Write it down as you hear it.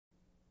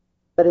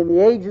that in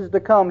the ages to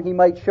come He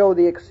might show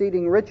the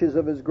exceeding riches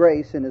of His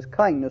grace and His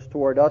kindness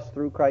toward us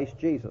through Christ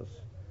Jesus.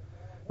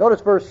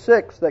 Notice verse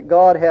 6, that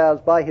God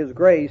has, by His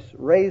grace,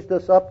 raised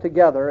us up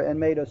together and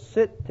made us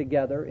sit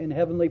together in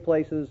heavenly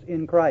places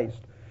in Christ.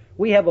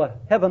 We have a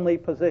heavenly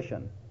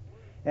position.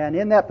 And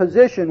in that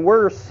position,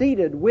 we're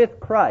seated with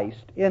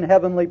Christ in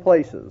heavenly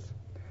places.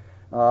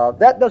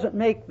 That doesn't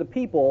make the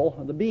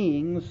people, the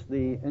beings,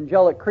 the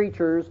angelic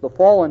creatures, the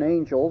fallen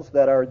angels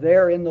that are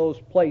there in those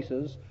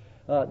places,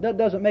 that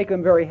doesn't make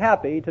them very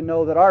happy to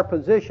know that our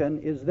position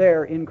is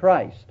there in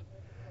Christ.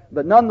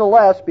 But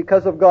nonetheless,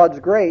 because of God's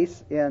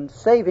grace in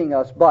saving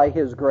us by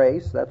His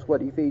grace, that's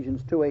what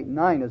Ephesians 2:8 and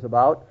 9 is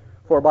about.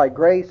 For by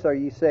grace are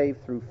ye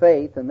saved through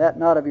faith, and that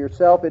not of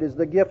yourself, it is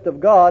the gift of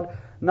God,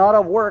 not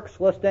of works,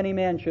 lest any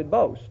man should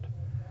boast.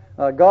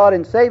 God,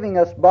 in saving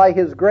us by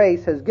His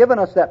grace, has given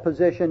us that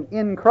position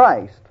in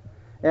Christ.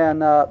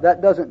 And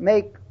that doesn't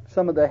make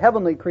some of the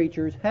heavenly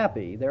creatures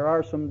happy. There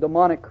are some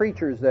demonic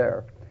creatures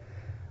there.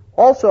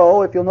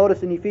 Also, if you'll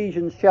notice in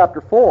Ephesians chapter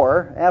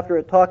 4, after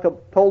it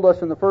told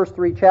us in the first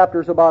 3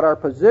 chapters about our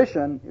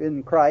position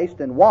in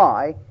Christ and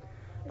why,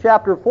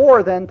 chapter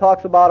 4 then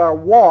talks about our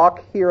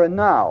walk here and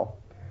now.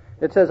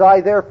 It says,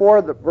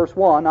 verse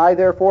 1, I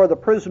therefore, the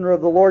prisoner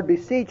of the Lord,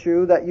 beseech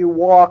you that you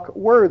walk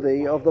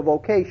worthy of the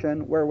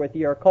vocation wherewith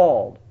ye are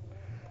called.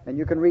 And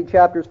you can read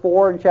chapters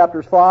 4 and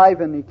chapters 5,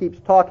 and he keeps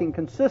talking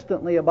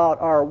consistently about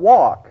our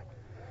walk.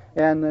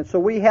 And so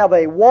we have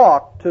a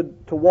walk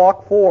to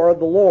walk for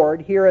the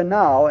Lord here and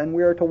now, and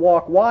we are to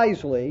walk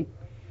wisely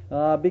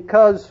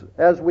because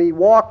as we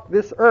walk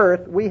this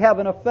earth, we have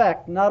an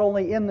effect not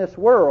only in this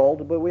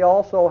world, but we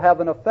also have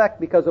an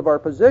effect because of our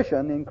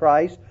position in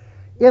Christ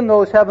in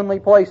those heavenly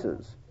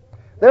places.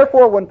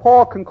 Therefore, when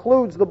Paul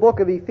concludes the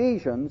book of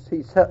Ephesians,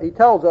 he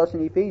tells us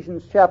in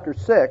Ephesians chapter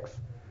 6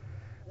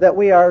 that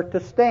we are to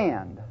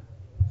stand.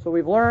 So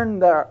we've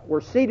learned that we're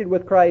seated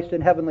with Christ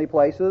in heavenly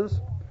places.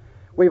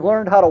 We've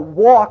learned how to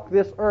walk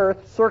this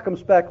earth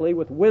circumspectly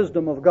with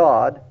wisdom of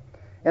God.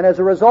 And as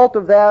a result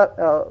of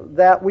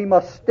that we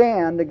must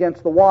stand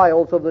against the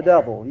wiles of the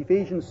devil.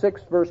 Ephesians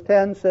 6 verse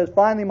 10 says,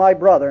 Finally, my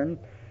brethren,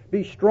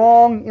 be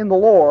strong in the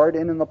Lord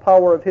and in the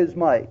power of His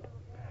might.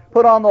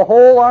 Put on the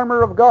whole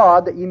armor of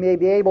God, that ye may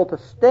be able to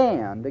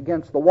stand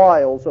against the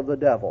wiles of the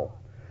devil.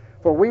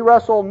 For we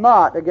wrestle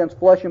not against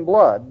flesh and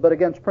blood, but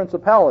against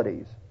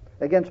principalities,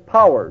 against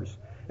powers,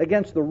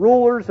 against the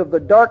rulers of the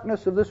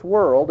darkness of this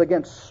world,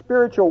 against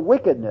spiritual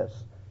wickedness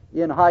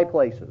in high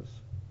places.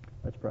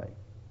 Let's pray.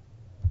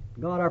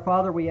 God our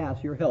Father, we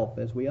ask your help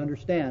as we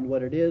understand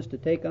what it is to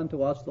take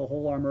unto us the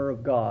whole armor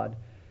of God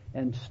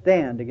and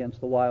stand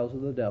against the wiles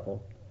of the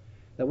devil,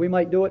 that we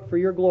might do it for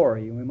your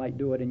glory, and we might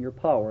do it in your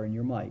power and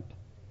your might.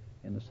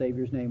 In the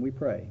Savior's name we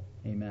pray.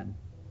 Amen.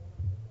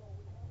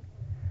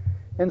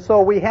 And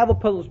so we have a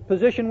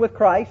position with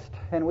Christ,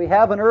 and we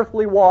have an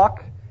earthly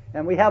walk,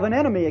 and we have an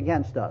enemy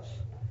against us.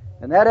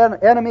 And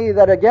that enemy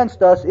that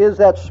against us is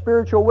that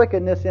spiritual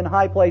wickedness in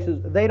high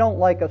places. They don't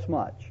like us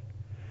much.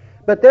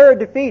 But they're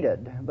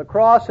defeated. The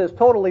cross has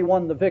totally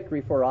won the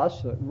victory for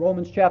us.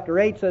 Romans chapter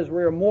 8 says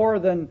we are more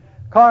than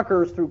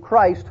conquerors through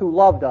Christ who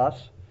loved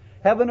us.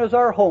 Heaven is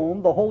our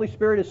home. The Holy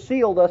Spirit has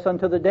sealed us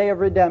unto the day of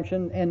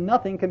redemption, and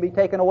nothing can be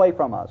taken away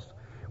from us.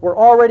 We're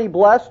already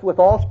blessed with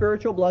all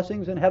spiritual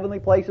blessings in heavenly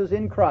places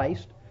in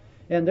Christ,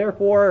 and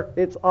therefore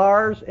it's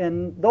ours,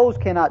 and those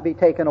cannot be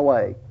taken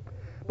away.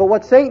 But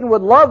what Satan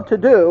would love to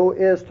do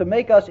is to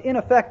make us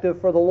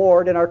ineffective for the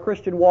Lord in our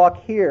Christian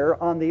walk here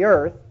on the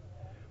earth,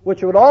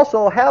 which would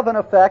also have an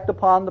effect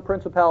upon the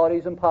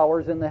principalities and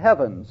powers in the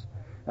heavens.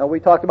 We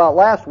talked about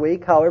last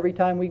week how every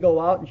time we go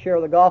out and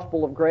share the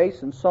gospel of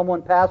grace and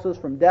someone passes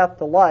from death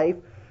to life,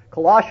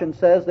 Colossians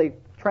says they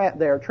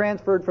are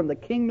transferred from the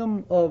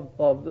kingdom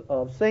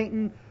of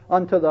Satan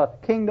unto the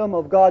kingdom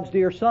of God's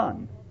dear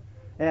Son.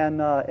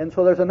 And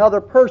so there's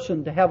another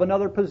person to have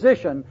another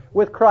position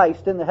with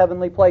Christ in the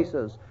heavenly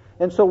places.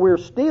 And so we're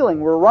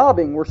stealing, we're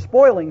robbing, we're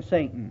spoiling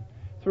Satan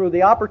through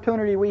the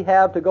opportunity we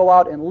have to go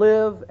out and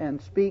live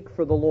and speak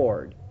for the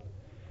Lord.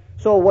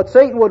 So what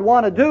Satan would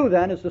want to do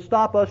then is to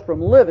stop us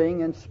from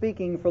living and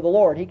speaking for the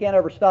Lord. He can't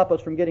ever stop us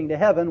from getting to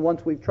heaven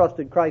once we've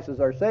trusted Christ as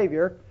our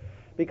Savior,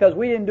 because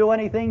we didn't do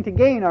anything to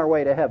gain our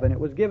way to heaven. It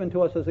was given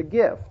to us as a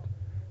gift,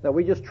 that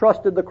we just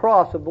trusted the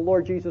cross of the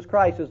Lord Jesus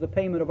Christ as the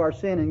payment of our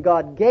sin, and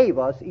God gave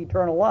us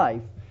eternal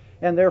life.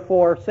 And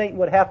therefore Satan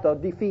would have to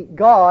defeat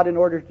God in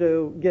order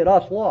to get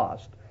us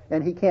lost.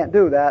 And he can't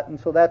do that, and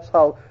so that's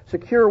how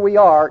secure we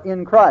are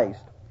in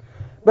Christ.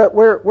 But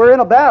we're in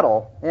a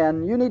battle,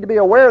 and you need to be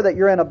aware that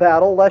you're in a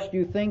battle, lest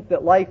you think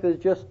that life is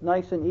just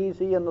nice and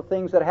easy, and the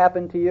things that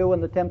happen to you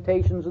and the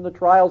temptations and the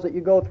trials that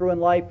you go through in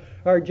life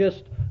are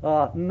just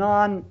what's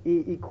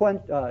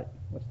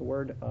the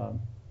word?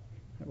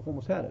 I've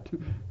almost had it.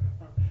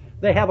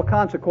 They have a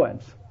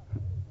consequence.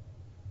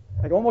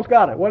 I almost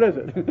got it. What is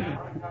it?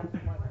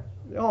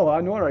 Oh, I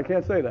know I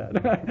can't say that.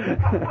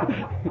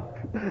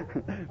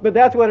 But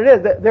that's what it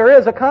is. There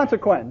is a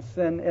consequence,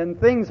 and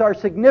things are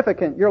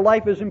significant. Your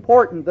life is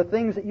important. The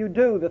things that you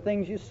do, the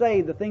things you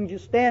say, the things you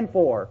stand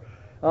for,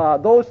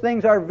 Those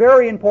things are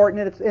very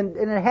important, and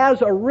it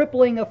has a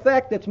rippling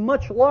effect that's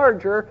much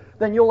larger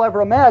than you'll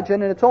ever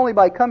imagine, and it's only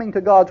by coming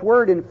to God's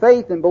Word in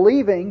faith and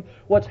believing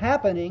what's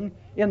happening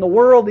in the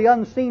world, the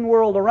unseen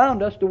world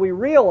around us, do we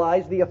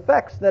realize the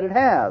effects that it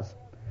has.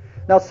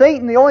 Now,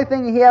 Satan, the only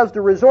thing he has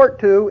to resort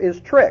to is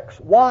tricks,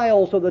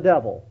 wiles of the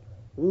devil.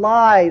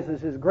 Lies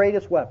is his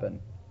greatest weapon.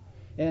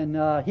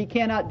 And he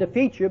cannot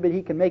defeat you, but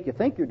he can make you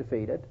think you're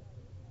defeated.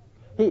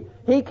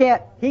 He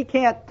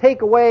can't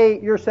take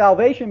away your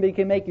salvation, but he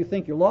can make you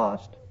think you're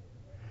lost.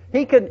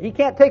 He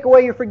can't take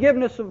away your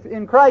forgiveness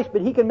in Christ,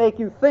 but he can make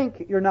you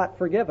think you're not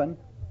forgiven.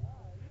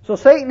 So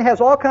Satan has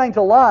all kinds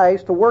of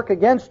lies to work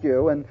against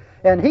you,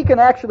 and he can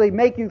actually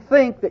make you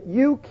think that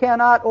you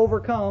cannot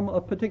overcome a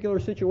particular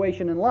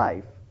situation in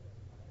life.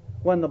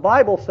 When the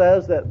Bible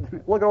says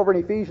that, look over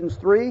in Ephesians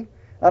 3,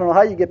 I don't know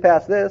how you get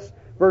past this,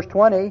 verse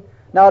 20,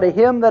 "Now to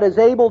him that is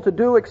able to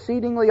do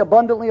exceedingly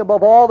abundantly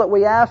above all that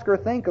we ask or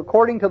think,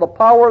 according to the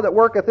power that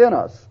worketh in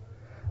us,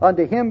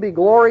 unto him be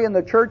glory in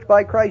the church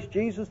by Christ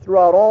Jesus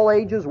throughout all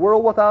ages,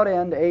 world without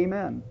end.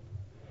 Amen."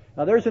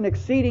 Now there's an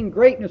exceeding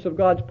greatness of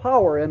God's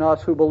power in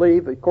us who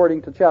believe,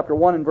 according to chapter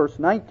 1 and verse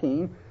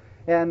 19,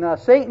 and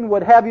Satan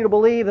would have you to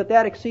believe that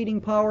that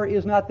exceeding power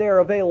is not there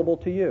available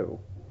to you.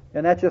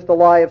 And that's just a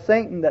lie of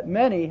Satan that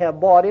many have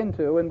bought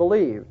into and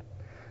believed.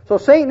 So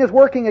Satan is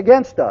working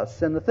against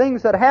us, and the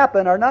things that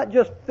happen are not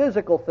just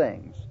physical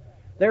things.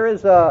 There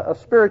is a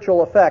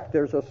spiritual effect.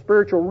 There's a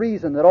spiritual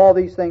reason that all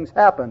these things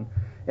happen,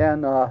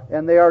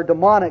 and they are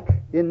demonic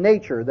in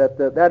nature.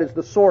 That is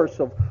the source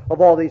of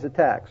all these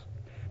attacks.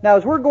 Now,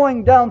 as we're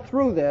going down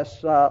through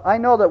this, I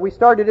know that we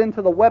started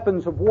into the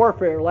weapons of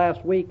warfare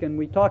last week, and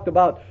we talked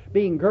about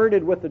being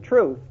girded with the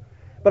truth.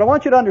 But I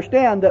want you to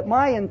understand that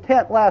my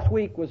intent last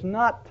week was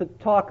not to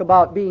talk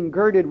about being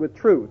girded with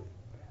truth.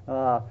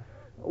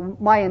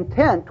 My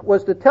intent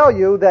was to tell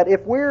you that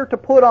if we're to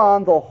put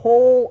on the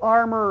whole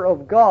armor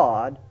of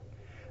God,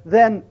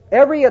 then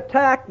every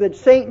attack that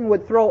Satan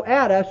would throw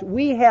at us,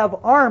 we have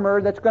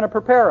armor that's going to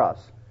prepare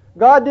us.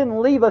 God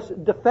didn't leave us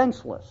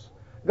defenseless.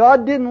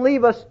 God didn't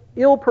leave us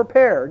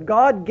ill-prepared.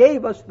 God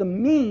gave us the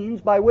means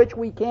by which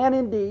we can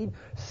indeed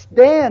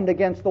stand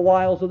against the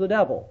wiles of the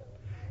devil.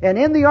 And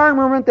in the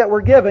armament that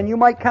we're given, you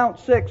might count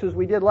 6 as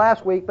we did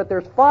last week, but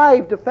there's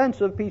 5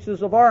 defensive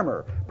pieces of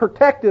armor,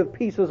 protective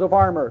pieces of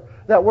armor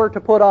that we're to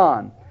put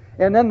on.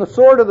 And then the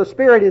sword of the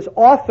Spirit is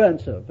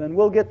offensive, and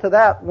we'll get to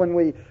that when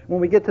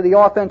we get to the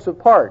offensive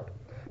part.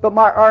 But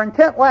our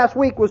intent last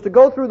week was to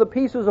go through the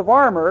pieces of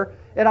armor,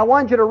 and I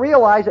wanted you to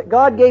realize that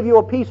God gave you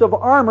a piece of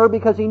armor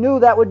because He knew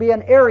that would be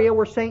an area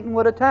where Satan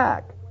would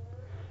attack.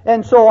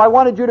 And so I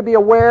wanted you to be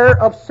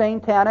aware of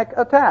satanic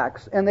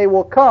attacks. And they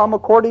will come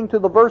according to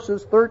the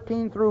verses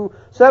 13 through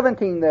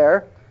 17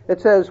 there. It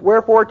says,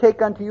 "Wherefore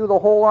take unto you the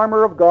whole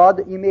armor of God,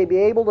 that ye may be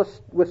able to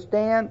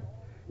withstand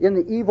in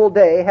the evil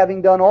day,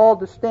 having done all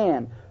to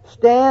stand.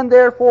 Stand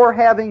therefore,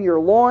 having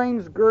your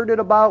loins girded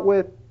about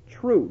with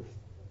truth."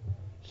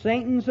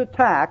 Satan's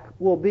attack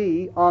will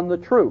be on the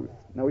truth.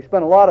 Now we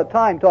spent a lot of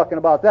time talking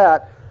about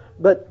that,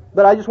 but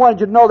I just wanted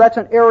you to know that's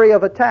an area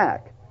of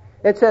attack.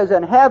 It says,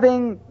 "And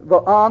having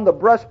on the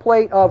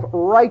breastplate of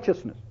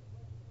righteousness."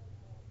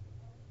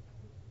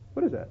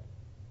 What is that?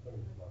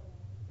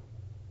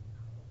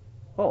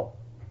 Oh,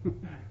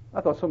 I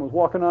thought someone was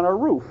walking on our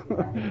roof.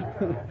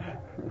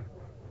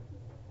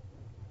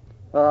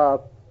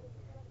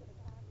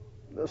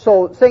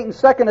 So Satan's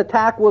second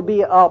attack will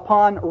be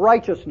upon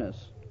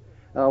righteousness.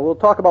 We'll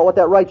talk about what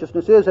that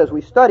righteousness is as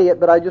we study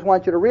it, but I just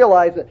want you to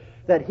realize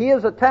that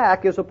his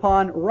attack is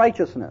upon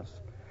righteousness.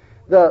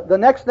 The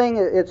next thing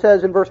it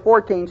says in verse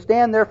 14,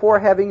 "Stand therefore,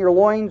 having your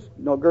loins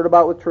girt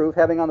about with truth,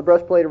 having on the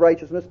breastplate of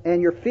righteousness,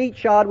 and your feet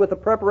shod with the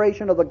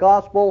preparation of the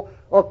gospel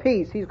of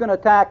peace." He's going to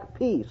attack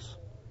peace.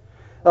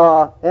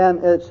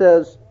 And it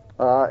says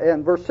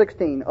in verse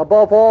 16,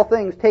 "Above all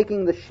things,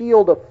 taking the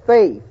shield of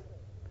faith."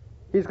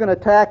 He's going to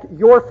attack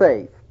your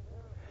faith.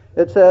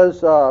 It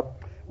says,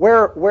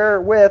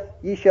 "Wherewith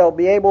ye shall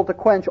be able to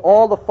quench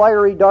all the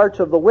fiery darts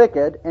of the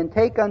wicked, and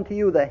take unto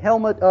you the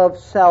helmet of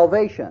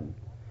salvation."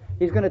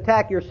 He's going to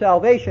attack your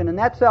salvation, and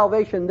that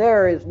salvation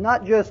there is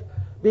not just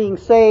being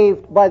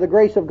saved by the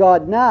grace of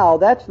God now.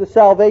 That's the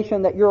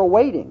salvation that you're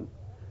awaiting.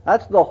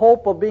 That's the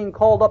hope of being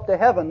called up to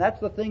heaven. That's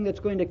the thing that's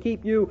going to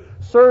keep you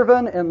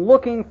serving and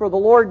looking for the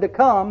Lord to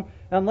come,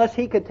 unless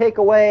He could take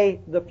away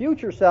the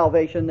future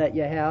salvation that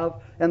you have,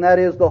 and that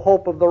is the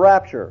hope of the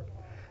rapture.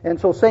 And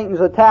so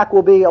Satan's attack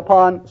will be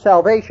upon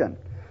salvation.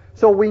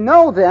 So we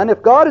know then,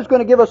 if God is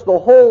going to give us the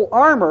whole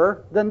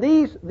armor, then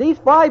these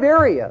 5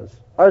 areas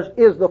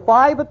is the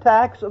 5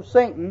 attacks of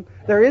Satan.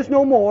 There is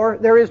no more,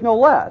 there is no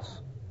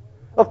less.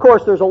 Of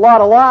course, there's a lot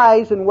of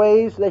lies and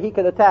ways that he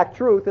can attack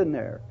truth in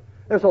there.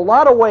 There's a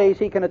lot of ways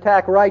he can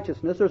attack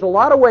righteousness. There's a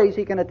lot of ways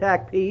he can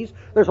attack peace.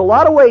 There's a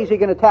lot of ways he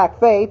can attack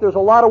faith. There's a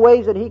lot of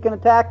ways that he can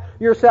attack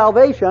your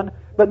salvation.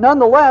 But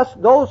nonetheless,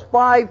 those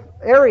 5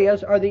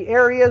 areas are the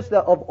areas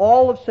of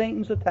all of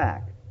Satan's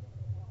attack.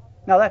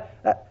 Now,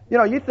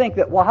 you think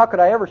that, well, how could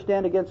I ever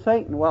stand against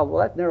Satan? Well,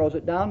 that narrows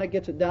it down. That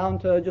gets it down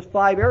to just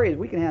 5 areas.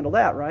 We can handle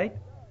that, right?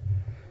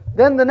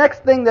 Then the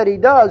next thing that he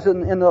does,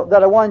 that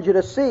I wanted you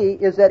to see,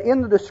 is that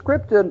in the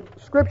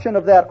description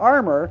of that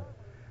armor,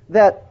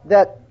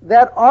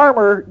 that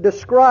armor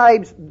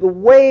describes the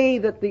way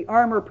that the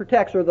armor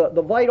protects, or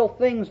the vital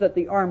things that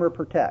the armor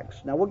protects.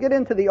 Now we'll get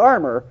into the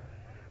armor,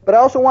 but I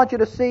also want you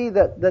to see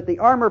that the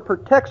armor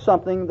protects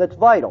something that's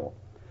vital.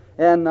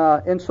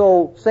 And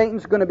so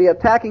Satan's going to be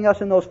attacking us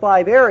in those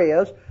 5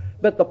 areas,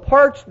 but the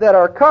parts that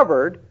are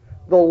covered,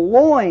 the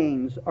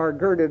loins are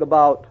girded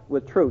about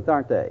with truth,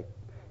 aren't they?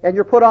 And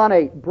you're put on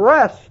a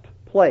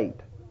breastplate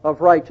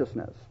of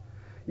righteousness.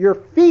 Your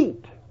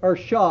feet are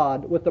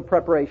shod with the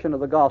preparation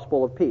of the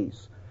gospel of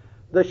peace.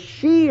 The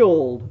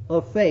shield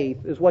of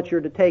faith is what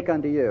you're to take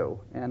unto you.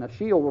 And a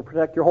shield will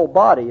protect your whole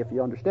body, if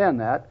you understand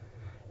that.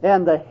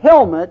 And the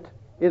helmet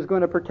is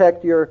going to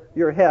protect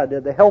your head,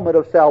 the helmet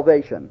of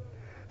salvation.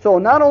 So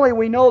not only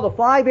we know the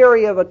 5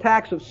 area of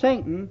attacks of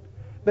Satan,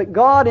 but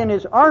God in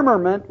His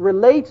armament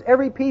relates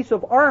every piece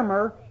of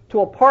armor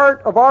to a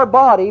part of our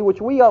body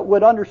which we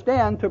would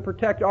understand to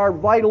protect our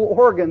vital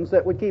organs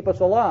that would keep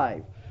us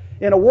alive.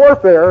 In a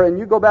warfare, and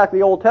you go back to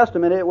the Old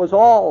Testament, it was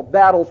all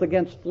battles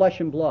against flesh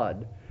and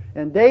blood.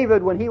 And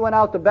David, when he went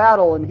out to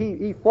battle and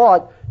he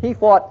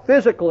fought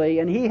physically,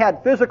 and he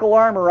had physical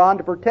armor on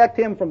to protect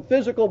him from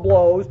physical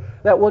blows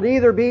that would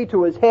either be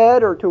to his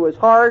head or to his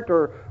heart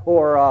or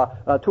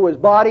to his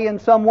body in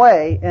some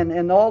way,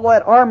 and all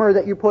that armor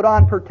that you put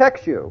on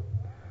protects you.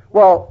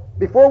 Well,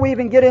 before we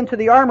even get into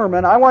the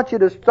armament, I want you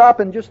to stop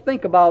and just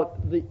think about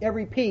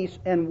every piece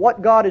and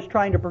what God is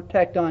trying to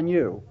protect on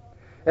you.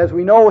 As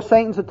we know,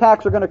 Satan's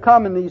attacks are going to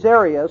come in these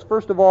areas.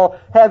 First of all,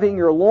 having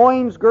your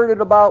loins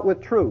girded about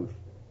with truth.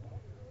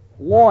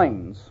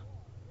 Loins.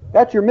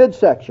 That's your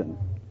midsection.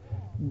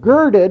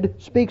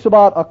 Girded speaks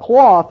about a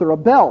cloth or a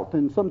belt,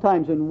 and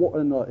sometimes in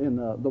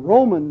the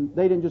Roman,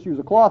 they didn't just use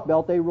a cloth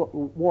belt, they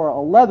wore a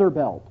leather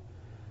belt.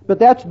 But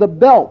that's the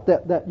belt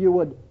that you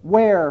would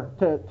wear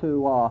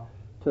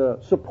to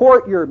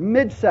support your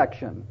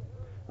midsection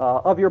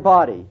of your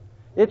body.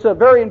 It's a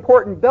very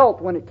important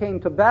belt when it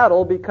came to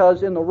battle,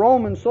 because in the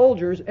Roman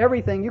soldiers,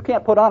 everything, you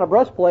can't put on a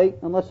breastplate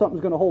unless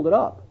something's going to hold it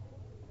up.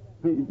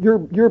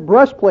 Your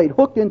breastplate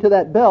hooked into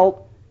that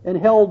belt and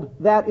held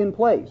that in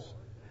place.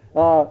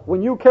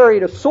 When you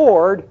carried a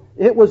sword,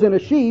 it was in a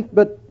sheath,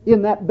 but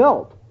in that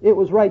belt. It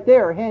was right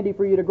there, handy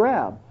for you to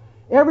grab.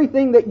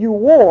 Everything that you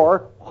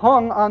wore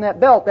hung on that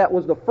belt. That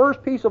was the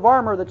first piece of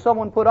armor that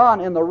someone put on,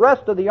 and the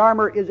rest of the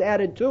armor is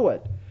added to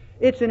it.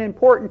 It's an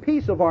important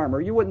piece of armor.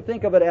 You wouldn't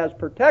think of it as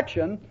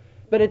protection,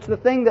 but it's the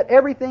thing that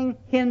everything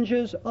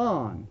hinges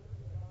on.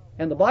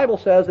 And the Bible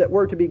says that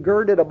we're to be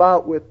girded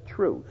about with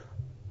truth.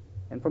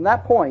 And from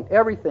that point,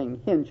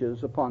 everything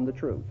hinges upon the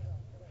truth.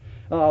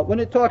 When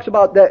it talks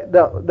about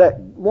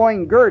that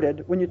loin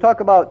girded, when you talk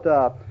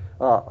about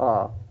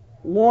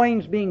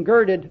loins being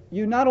girded,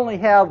 you not only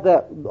have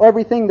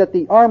everything that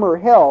the armor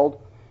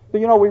held, but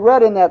we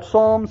read in that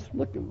Psalms,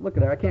 look at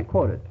that, I can't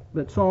quote it,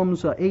 but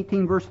Psalms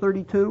 18 verse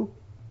 32,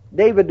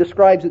 David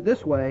describes it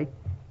this way,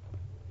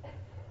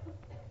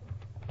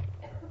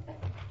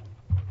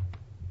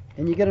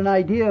 and you get an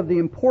idea of the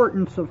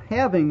importance of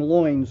having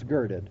loins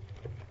girded.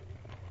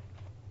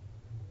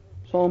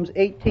 Psalms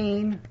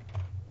 18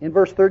 in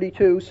verse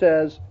 32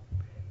 says,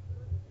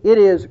 "It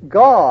is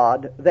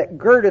God that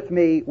girdeth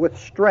me with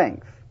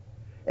strength,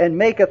 and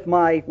maketh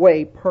my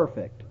way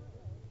perfect."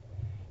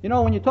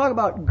 When you talk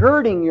about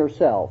girding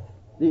yourself,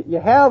 you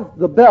have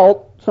the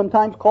belt,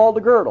 sometimes called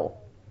the girdle.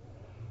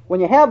 When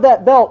you have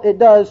that belt, it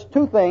does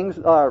 2 things,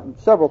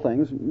 several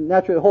things.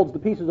 Naturally, it holds the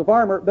pieces of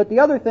armor, but the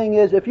other thing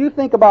is, if you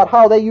think about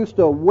how they used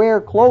to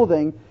wear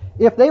clothing,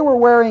 if they were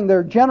wearing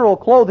their general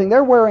clothing,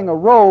 they're wearing a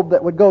robe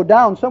that would go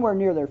down somewhere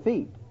near their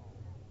feet.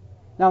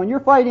 Now, when you're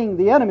fighting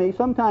the enemy,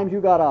 sometimes you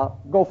got to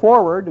go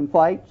forward and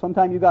fight.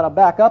 Sometimes you got to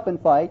back up and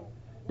fight.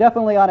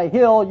 Definitely on a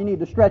hill, you need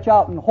to stretch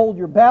out and hold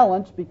your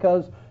balance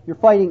because you're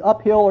fighting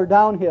uphill or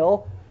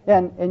downhill.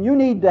 And you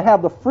need to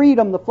have the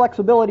freedom, the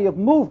flexibility of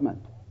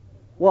movement.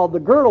 Well, the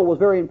girdle was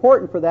very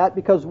important for that,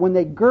 because when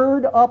they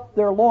gird up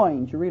their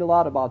loins, you read a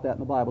lot about that in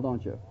the Bible,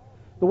 don't you?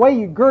 The way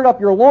you gird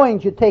up your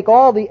loins, you take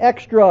all the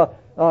extra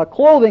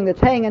clothing that's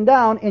hanging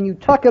down and you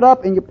tuck it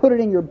up and you put it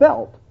in your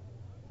belt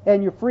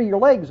and you free your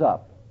legs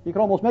up. You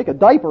can almost make a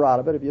diaper out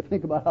of it if you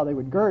think about how they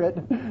would gird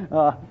it.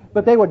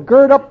 But they would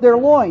gird up their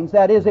loins.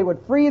 That is, they would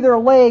free their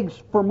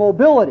legs for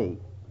mobility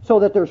so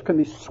that there can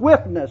be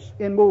swiftness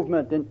in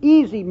movement and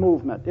easy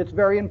movement. It's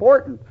very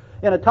important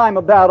in a time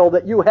of battle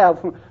that you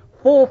have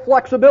full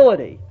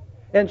flexibility.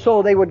 And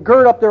so they would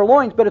gird up their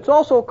loins, but it's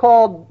also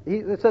called,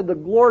 it said, the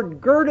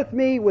Lord girdeth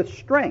me with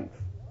strength.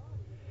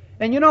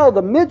 And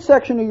the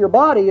midsection of your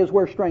body is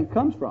where strength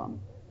comes from.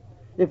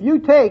 If you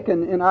take,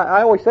 and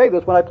I always say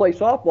this when I play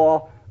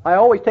softball, I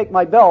always take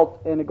my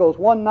belt and it goes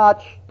 1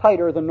 notch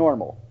tighter than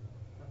normal.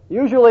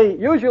 Usually,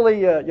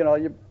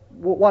 you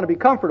want to be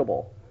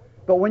comfortable.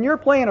 But when you're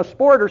playing a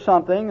sport or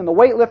something and the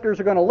weightlifters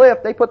are going to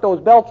lift, they put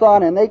those belts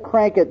on and they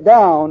crank it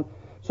down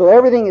so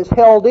everything is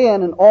held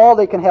in, and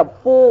they can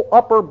have full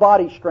upper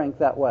body strength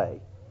that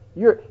way.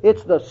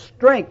 It's the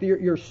strength,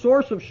 your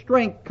source of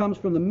strength comes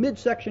from the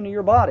midsection of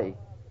your body.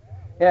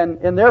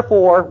 And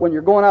therefore, when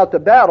you're going out to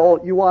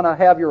battle, you want to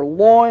have your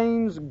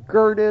loins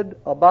girded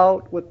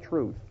about with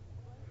truth.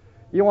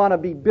 You want to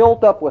be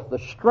built up with the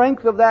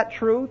strength of that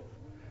truth.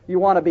 You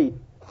want to be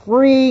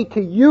free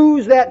to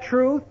use that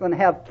truth and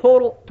have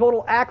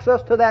total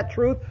access to that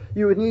truth.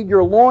 You would need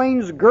your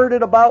loins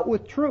girded about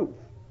with truth.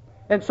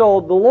 And so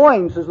the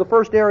loins is the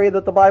first area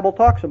that the Bible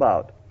talks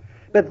about.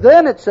 But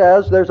then it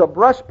says there's a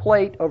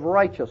breastplate of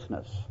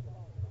righteousness.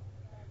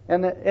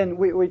 And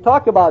we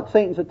talked about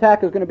Satan's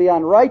attack is going to be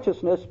on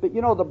righteousness, but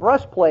you know the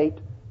breastplate,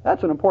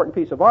 that's an important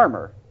piece of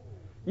armor.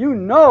 You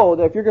know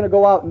that if you're going to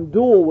go out and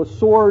duel with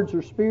swords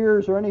or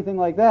spears or anything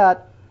like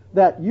that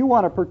you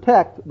want to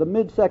protect the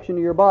midsection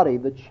of your body,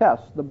 the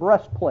chest, the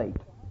breastplate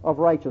of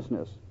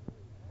righteousness.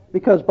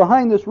 Because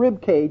behind this rib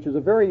cage is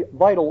a very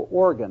vital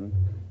organ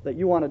that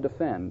you want to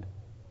defend.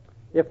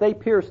 If they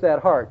pierce that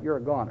heart, you're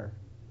a goner.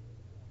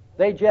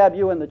 They jab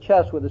you in the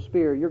chest with a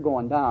spear, you're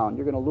going down.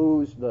 You're going to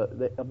lose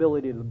the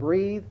ability to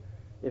breathe.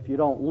 If you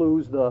don't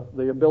lose the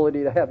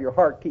ability to have your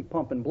heart keep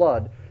pumping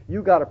blood,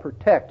 you got to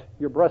protect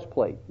your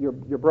breastplate, your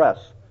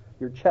breasts,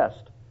 your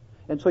chest.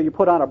 And so you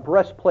put on a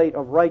breastplate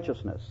of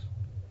righteousness.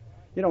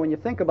 You know, when you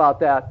think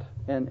about that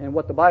and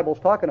what the Bible's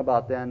talking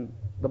about then,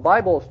 the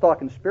Bible is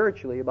talking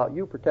spiritually about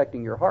you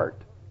protecting your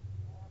heart.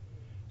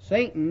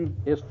 Satan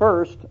is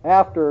first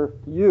after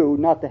you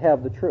not to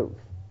have the truth.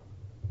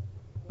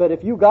 But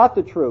if you got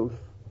the truth,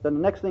 then the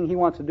next thing he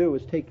wants to do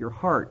is take your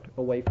heart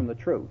away from the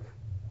truth.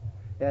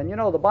 And you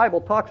know, the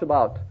Bible talks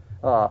about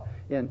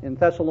in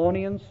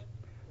Thessalonians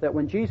that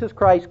when Jesus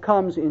Christ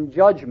comes in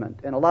judgment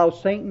and allows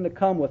Satan to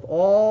come with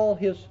all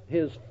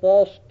his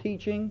false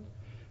teaching,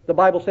 the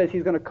Bible says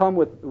he's going to come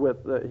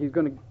he's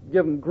going to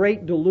give him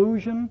great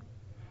delusion.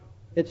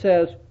 It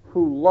says,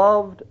 who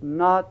loved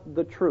not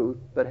the truth,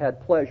 but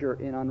had pleasure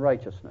in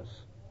unrighteousness.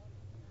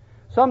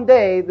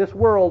 Someday, this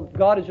world,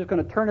 God is just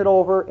going to turn it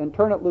over and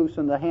turn it loose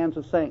in the hands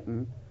of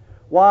Satan.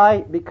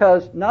 Why?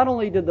 Because not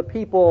only did the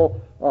people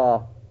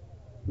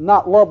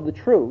not love the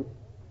truth,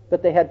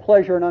 but they had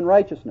pleasure in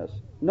unrighteousness.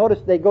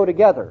 Notice they go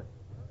together.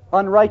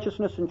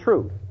 Unrighteousness and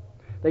truth.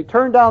 They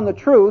turned down the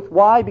truth.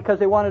 Why? Because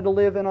they wanted to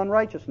live in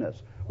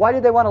unrighteousness. Why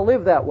did they want to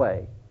live that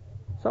way?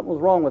 Something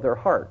was wrong with their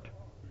heart.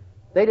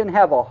 They didn't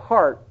have a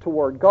heart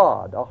toward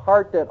God, a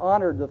heart that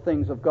honored the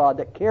things of God,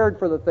 that cared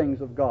for the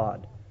things of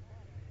God.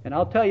 And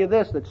I'll tell you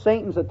this, that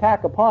Satan's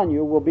attack upon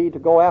you will be to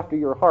go after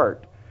your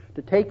heart,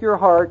 to take your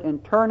heart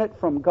and turn it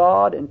from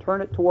God and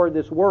turn it toward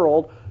this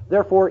world.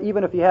 Therefore,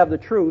 even if you have the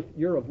truth,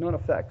 you're of none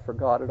effect for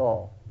God at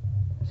all.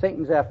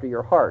 Satan's after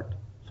your heart,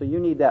 so you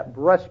need that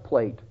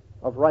breastplate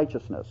of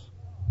righteousness.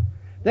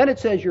 Then it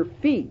says your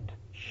feet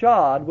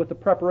shod with the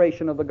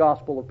preparation of the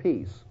gospel of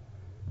peace.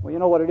 Well, you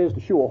know what it is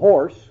to shoe a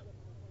horse.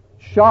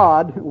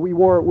 Shod, we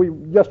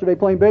yesterday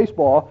playing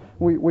baseball,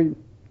 it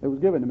was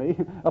given to me,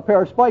 a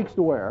pair of spikes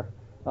to wear.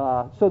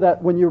 So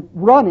that when you're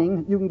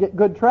running, you can get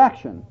good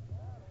traction.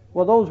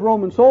 Well, those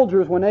Roman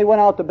soldiers, when they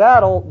went out to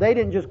battle, they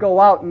didn't just go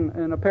out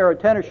in a pair of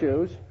tennis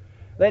shoes.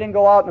 They didn't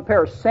go out in a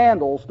pair of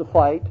sandals to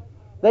fight.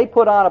 They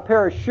put on a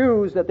pair of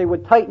shoes that they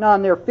would tighten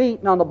on their feet,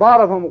 and on the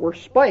bottom of them were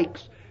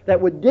spikes that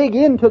would dig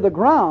into the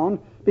ground,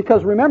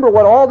 because remember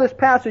what all this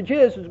passage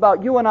is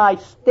about you and I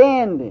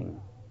standing.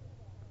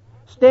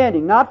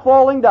 Standing, not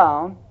falling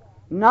down,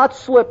 not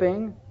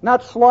slipping,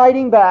 not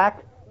sliding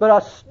back, but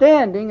us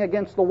standing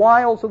against the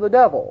wiles of the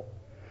devil.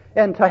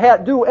 And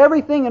to do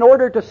everything in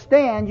order to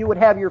stand, you would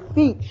have your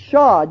feet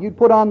shod. You'd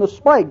put on the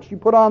spikes. You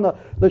put on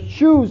the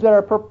shoes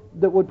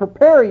that would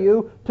prepare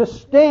you to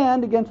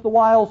stand against the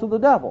wiles of the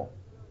devil.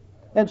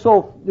 And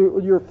so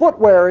your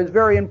footwear is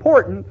very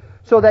important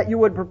so that you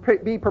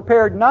would be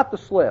prepared not to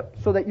slip,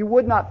 so that you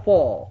would not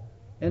fall.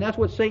 And that's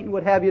what Satan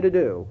would have you to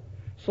do.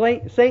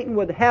 Satan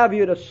would have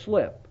you to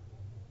slip,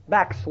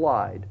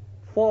 backslide,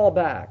 fall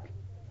back,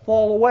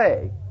 fall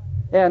away.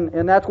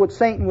 And that's what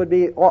Satan would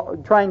be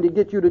trying to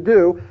get you to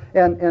do.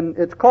 And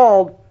it's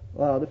called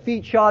the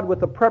feet shod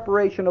with the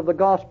preparation of the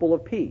gospel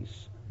of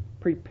peace.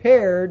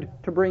 Prepared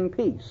to bring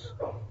peace.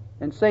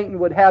 And Satan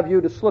would have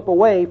you to slip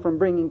away from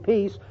bringing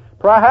peace,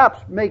 perhaps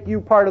make you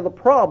part of the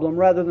problem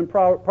rather than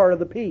part of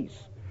the peace.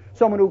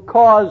 Someone who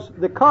caused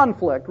the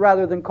conflict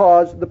rather than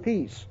cause the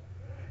peace.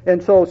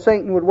 And so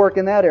Satan would work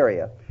in that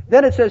area.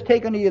 Then it says,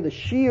 take unto you the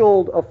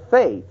shield of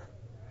faith,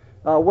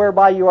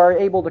 whereby you are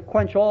able to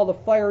quench all the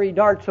fiery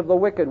darts of the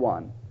wicked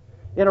one.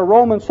 In a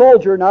Roman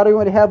soldier, not only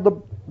would he have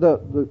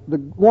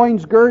the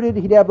loins girded,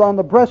 he'd have on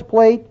the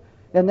breastplate,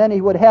 and then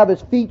he would have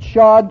his feet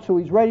shod, so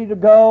he's ready to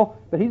go,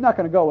 but he's not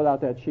going to go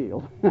without that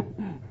shield.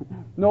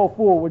 No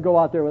fool would go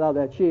out there without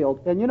that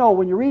shield. And you know,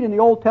 when you read in the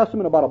Old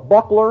Testament about a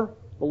buckler,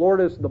 the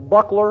Lord is the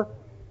buckler,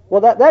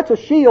 well, that's a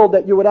shield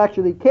that you would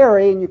actually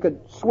carry, and you could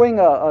swing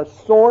a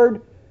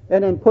sword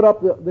and then put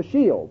up the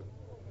shield.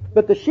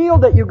 But the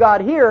shield that you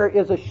got here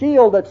is a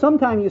shield that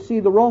sometimes you see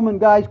the Roman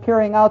guys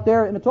carrying out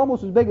there, and it's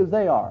almost as big as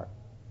they are.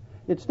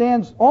 It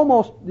stands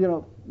almost,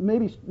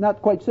 maybe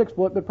not quite 6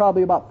 foot, but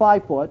probably about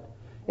 5 foot.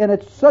 And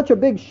it's such a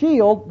big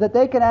shield that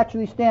they can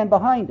actually stand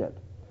behind it.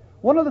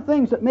 One of the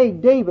things that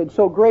made David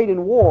so great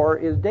in war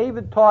is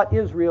David taught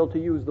Israel to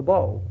use the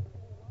bow.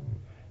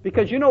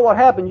 Because you know what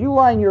happens? You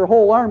line your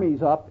whole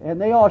armies up,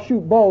 and they all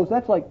shoot bows.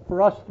 That's like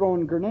for us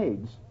throwing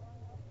grenades.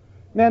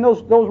 Man,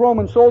 those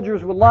Roman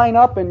soldiers would line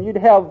up, and you'd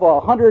have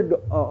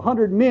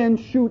 100 men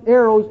shoot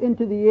arrows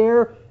into the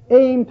air,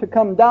 aim to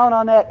come down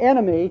on that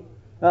enemy,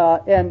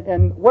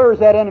 and where is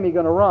that enemy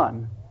going to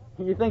run?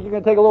 You think you're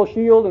going to take a little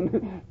shield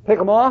and pick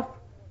them off?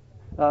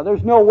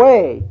 There's no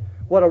way.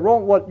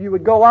 What you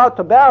would go out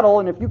to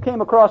battle, and if you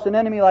came across an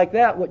enemy like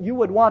that, what you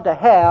would want to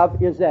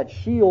have is that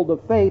shield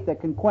of faith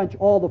that can quench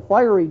all the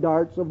fiery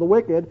darts of the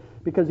wicked,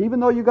 because even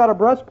though you got a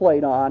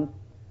breastplate on,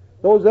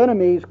 those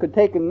enemies could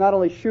take and not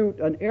only shoot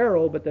an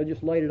arrow, but they'll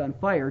just light it on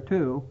fire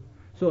too.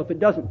 So if it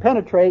doesn't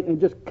penetrate and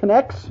just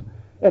connects,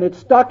 and it's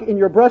stuck in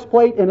your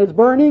breastplate and it's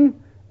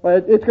burning,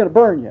 it's going to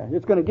burn you.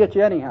 It's going to get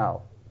you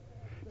anyhow.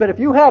 But if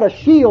you had a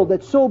shield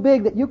that's so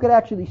big that you could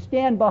actually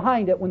stand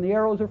behind it when the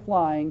arrows are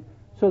flying,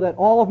 so that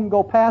all of them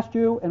go past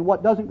you, and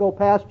what doesn't go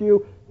past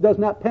you does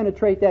not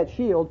penetrate that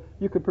shield,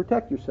 you could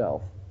protect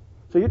yourself.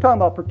 So you're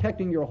talking about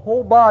protecting your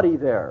whole body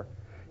there.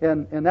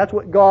 And that's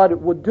what God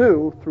would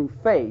do through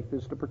faith,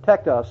 is to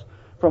protect us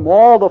from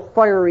all the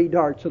fiery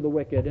darts of the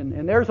wicked.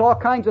 And there's all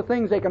kinds of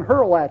things they can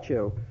hurl at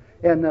you.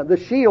 And the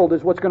shield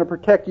is what's going to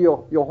protect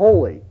you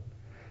wholly.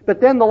 But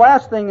then the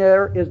last thing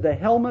there is the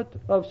helmet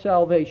of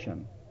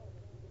salvation.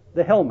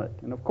 The helmet.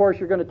 And of course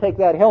you're going to take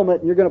that helmet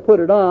and you're going to put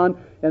it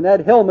on, and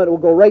that helmet will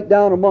go right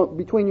down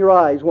between your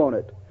eyes, won't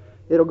it?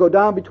 It'll go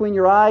down between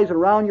your eyes and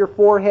around your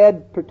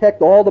forehead,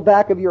 protect all the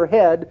back of your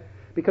head,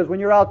 because when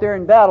you're out there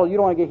in battle, you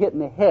don't want to get hit in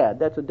the head.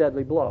 That's a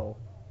deadly blow.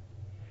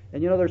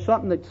 And you know, there's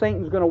something that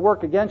Satan's going to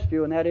work against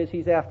you, and that is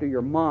he's after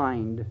your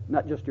mind,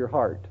 not just your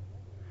heart.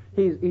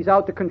 He's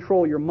out to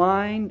control your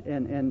mind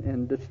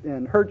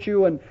and hurt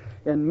you and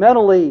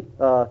mentally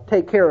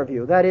take care of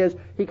you. That is,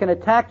 he can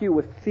attack you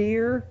with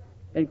fear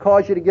and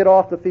cause you to get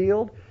off the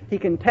field. He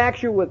can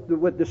tax you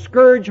with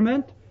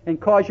discouragement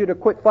and cause you to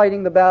quit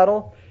fighting the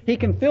battle. He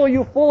can fill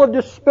you full of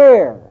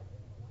despair,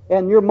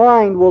 and your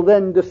mind will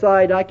then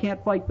decide, I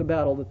can't fight the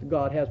battle that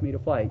God has me to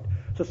fight.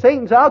 So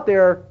Satan's out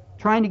there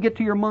trying to get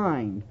to your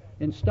mind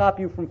and stop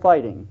you from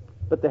fighting.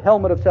 But the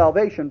helmet of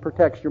salvation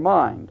protects your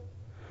mind.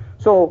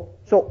 So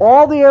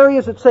all the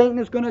areas that Satan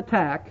is going to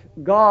attack,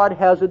 God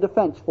has a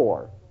defense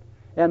for.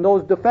 And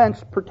those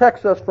defense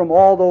protects us from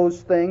all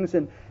those things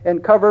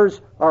and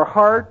covers our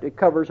heart, it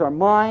covers our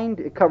mind,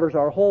 it covers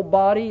our whole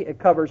body, it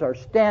covers our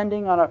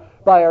standing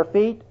by our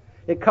feet,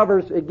 it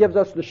gives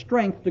us the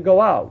strength to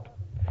go out.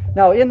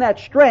 Now in that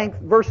strength,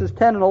 verses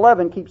 10 and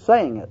 11 keep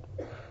saying it.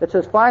 It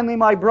says, finally,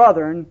 my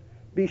brethren,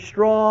 be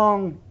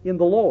strong in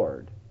the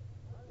Lord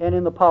and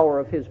in the power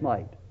of His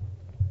might.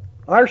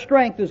 Our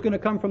strength is going to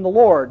come from the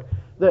Lord.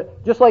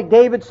 Just like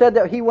David said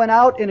that he went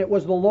out and it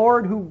was the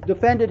Lord who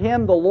defended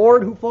him, the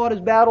Lord who fought his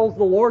battles,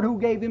 the Lord who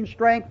gave him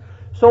strength.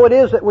 So it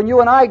is that when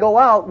you and I go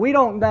out, we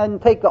don't then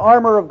take the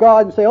armor of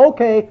God and say,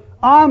 okay,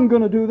 I'm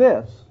going to do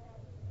this.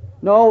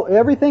 No,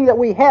 everything that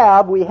we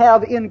have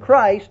in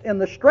Christ,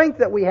 and the strength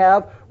that we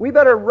have, we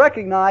better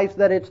recognize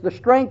that it's the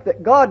strength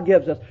that God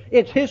gives us.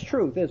 It's His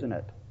truth, isn't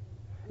it?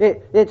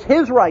 It's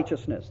His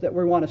righteousness that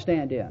we want to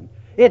stand in.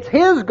 It's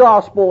His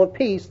gospel of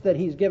peace that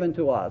He's given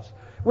to us.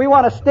 We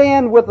want to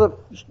stand with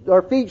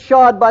our feet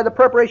shod by the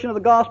preparation of the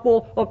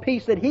gospel of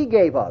peace that He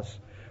gave us.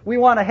 We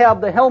want to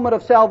have the helmet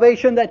of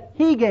salvation that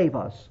He gave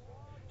us.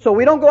 So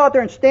we don't go out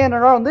there and stand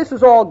on our own. This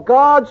is all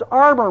God's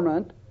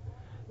armament.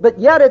 But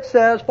yet it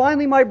says,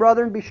 finally, my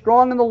brethren, be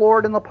strong in the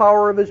Lord and the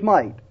power of His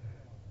might.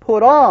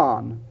 Put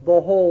on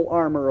the whole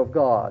armor of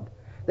God,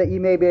 that ye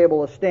may be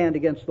able to stand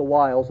against the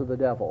wiles of the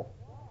devil.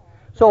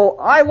 So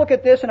I look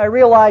at this and I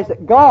realize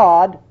that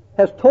God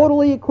has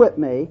totally equipped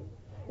me,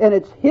 and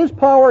it's His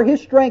power,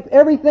 His strength,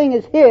 everything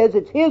is His,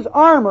 it's His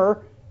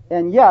armor,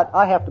 and yet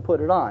I have to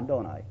put it on,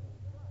 don't I?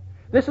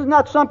 This is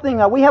not something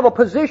that we have a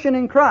position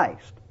in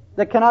Christ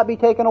that cannot be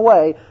taken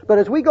away, but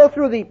as we go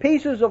through the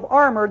pieces of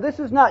armor, this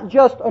is not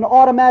just an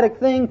automatic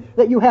thing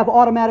that you have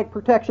automatic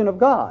protection of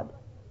God.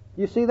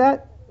 You see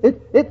that?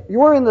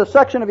 You're in the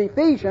section of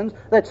Ephesians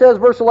that says,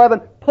 verse 11,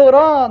 put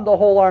on the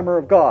whole armor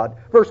of God.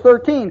 Verse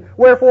 13,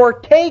 wherefore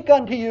take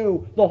unto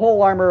you the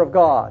whole armor of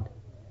God.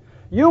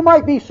 You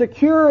might be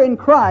secure in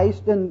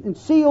Christ and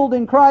sealed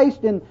in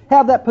Christ and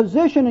have that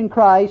position in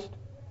Christ,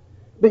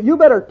 but you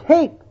better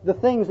take the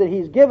things that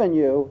He's given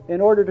you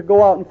in order to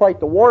go out and fight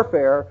the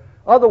warfare.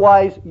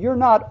 Otherwise, you're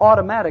not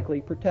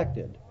automatically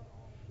protected.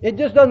 It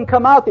just doesn't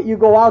come out that you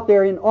go out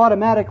there and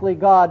automatically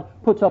God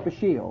puts up a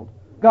shield.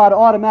 God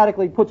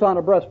automatically puts on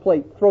a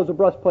breastplate, throws a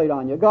breastplate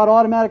on you. God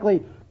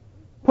automatically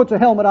puts a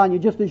helmet on you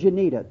just as you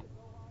need it.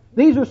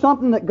 These are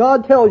something that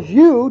God tells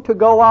you to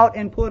go out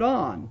and put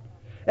on.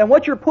 And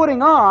what you're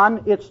putting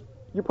on,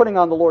 you're putting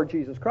on the Lord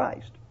Jesus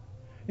Christ.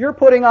 You're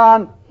putting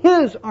on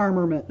His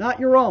armament, not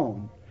your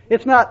own.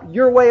 It's not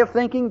your way of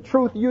thinking,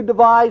 truth you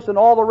devised, and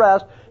all the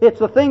rest. It's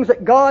the things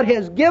that God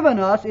has given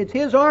us. It's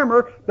His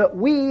armor, but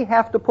we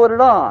have to put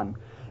it on.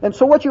 And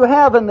so what you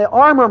have in the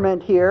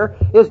armament here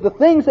is the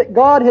things that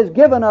God has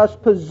given us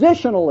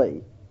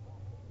positionally.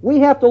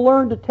 We have to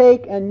learn to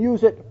take and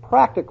use it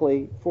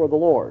practically for the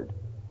Lord.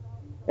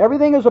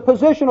 Everything is a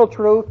positional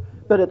truth,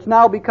 but it's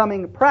now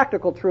becoming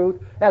practical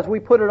truth as we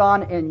put it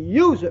on and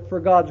use it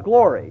for God's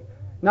glory.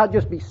 Not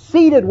just be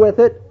seated with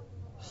it,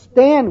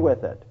 stand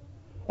with it.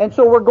 And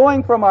so we're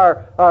going from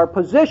our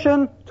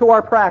position to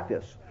our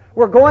practice.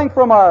 We're going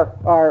from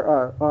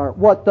our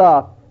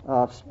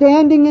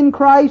standing in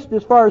Christ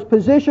as far as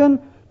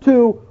position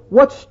to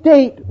what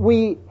state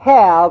we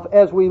have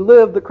as we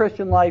live the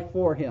Christian life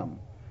for Him.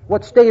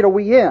 What state are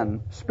we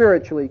in,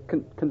 spiritually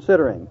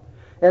considering?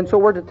 And so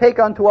we're to take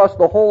unto us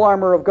the whole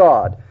armor of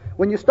God.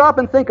 When you stop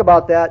and think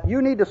about that,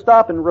 you need to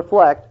stop and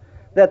reflect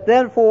that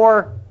then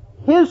for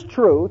His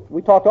truth,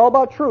 we talked all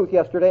about truth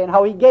yesterday and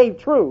how He gave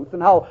truth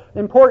and how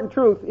important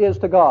truth is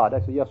to God.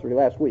 Actually,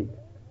 last week.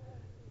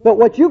 But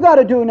what you got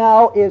to do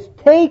now is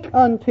take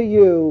unto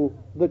you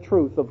the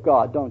truth of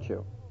God, don't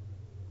you?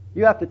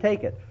 You have to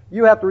take it.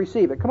 You have to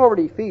receive it. Come over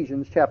to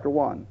Ephesians chapter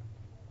 1.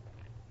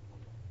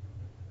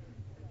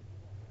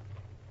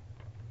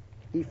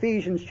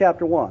 Ephesians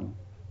chapter 1.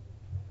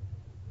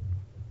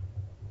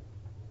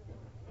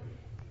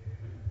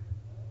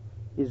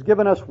 He's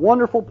given us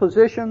wonderful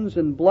positions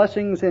and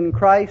blessings in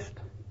Christ.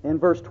 In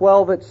verse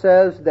 12 it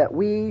says that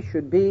we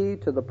should be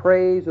to the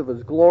praise of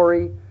His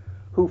glory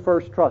who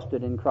first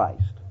trusted in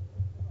Christ.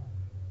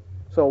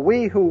 So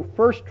we who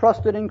first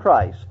trusted in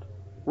Christ,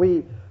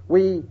 we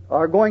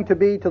are going to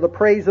be to the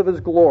praise of His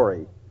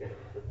glory.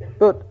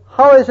 But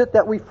how is it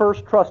that we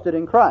first trusted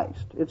in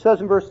Christ? It says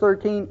in verse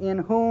 13, in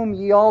whom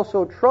ye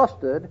also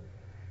trusted,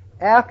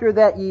 after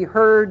that ye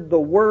heard the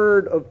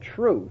word of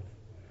truth,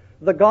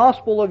 the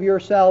gospel of your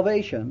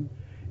salvation,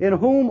 in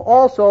whom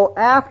also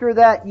after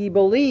that ye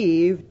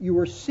believed, you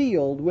were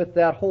sealed with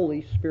that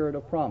Holy Spirit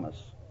of promise.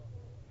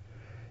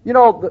 You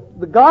know,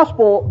 the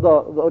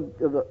gospel,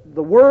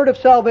 the word of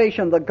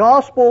salvation, the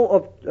gospel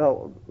of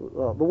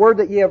the word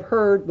that ye have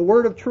heard, the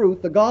word of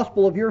truth, the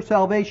gospel of your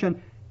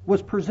salvation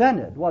was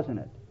presented, wasn't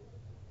it?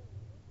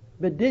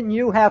 But didn't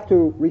you have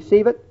to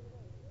receive it?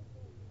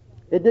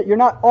 You're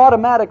not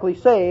automatically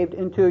saved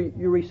until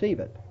you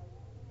receive it.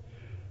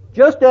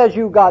 Just as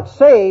you got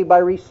saved by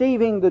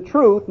receiving the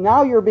truth,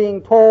 now you're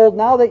being told,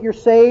 now that you're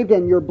saved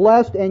and you're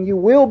blessed, and you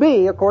will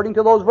be, according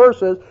to those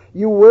verses,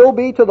 you will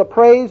be to the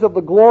praise of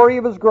the glory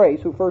of His grace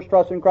who first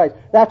trusts in Christ.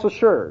 That's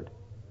assured.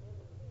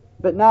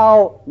 But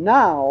now,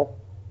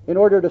 in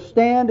order to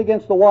stand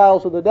against the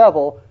wiles of the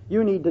devil,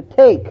 you need to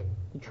take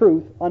the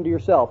truth unto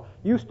yourself.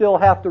 You still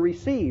have to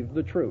receive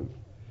the truth.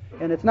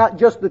 And it's not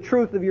just the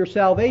truth of your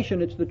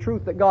salvation, it's the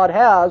truth that God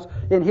has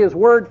in His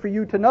Word for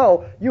you to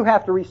know. You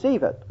have to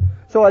receive it.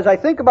 So as I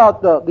think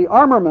about the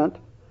armament,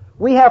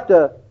 we have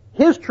to,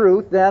 His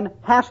truth then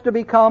has to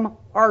become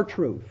our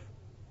truth.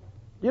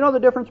 Do you know the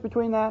difference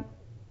between that?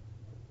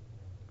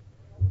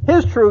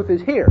 His truth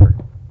is here.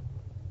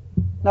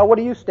 Now what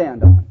do you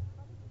stand on?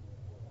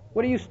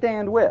 What do you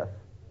stand with?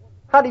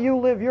 How do you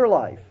live your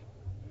life?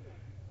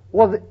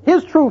 Well,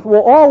 His truth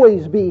will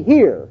always be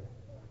here.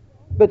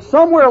 But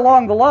somewhere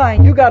along the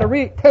line, you got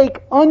to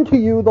take unto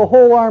you the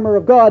whole armor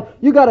of God.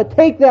 You got to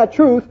take that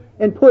truth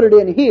and put it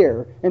in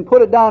here, and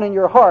put it down in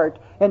your heart,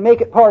 and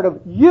make it part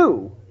of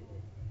you.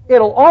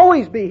 It'll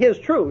always be His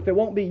truth. It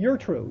won't be your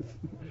truth.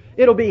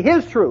 It'll be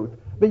His truth.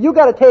 But you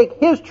got to take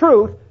His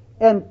truth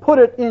and put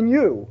it in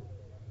you,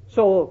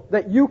 so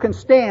that you can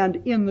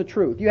stand in the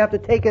truth. You have to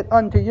take it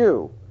unto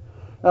you.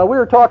 We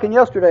were talking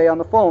yesterday on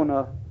the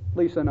phone,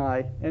 Lisa and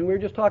I, and we were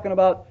just talking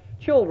about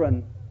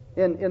children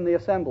in the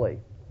assembly.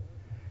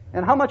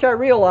 And how much I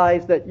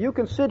realize that you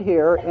can sit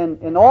here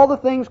and all the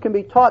things can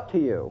be taught to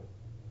you,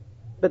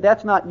 but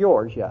that's not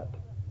yours yet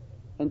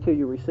until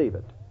you receive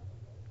it.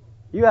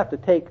 You have to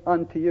take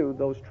unto you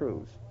those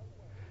truths.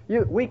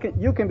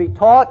 You can be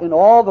taught in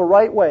all the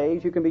right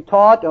ways. You can be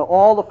taught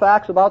all the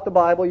facts about the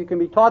Bible. You can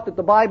be taught that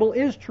the Bible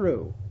is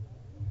true.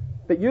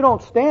 But you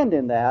don't stand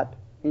in that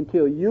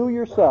until you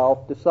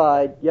yourself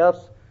decide, yes,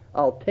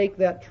 I'll take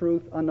that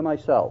truth unto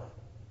myself.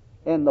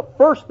 And the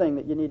first thing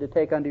that you need to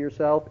take unto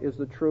yourself is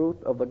the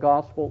truth of the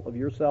gospel of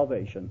your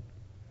salvation.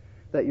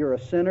 That you're a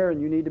sinner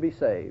and you need to be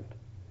saved.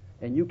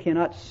 And you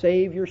cannot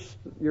save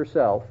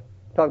yourself.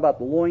 Talk about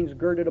the loins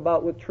girded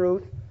about with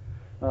truth,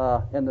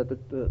 and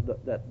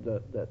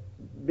that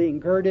being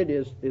girded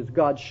is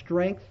God's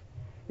strength.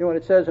 You know what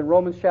it says in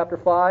Romans chapter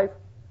 5?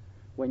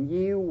 When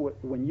you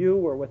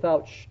were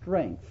without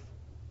strength,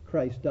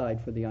 Christ died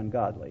for the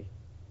ungodly.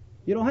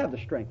 You don't have the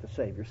strength to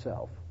save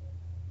yourself.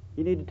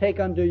 You need to take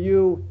unto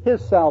you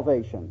His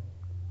salvation,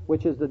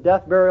 which is the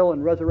death, burial,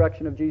 and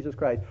resurrection of Jesus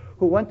Christ,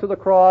 who went to the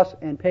cross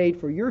and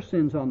paid for your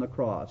sins on the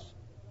cross,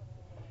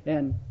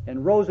 and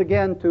rose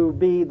again to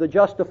be the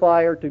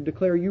justifier, to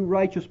declare you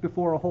righteous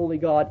before a holy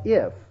God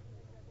if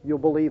you'll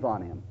believe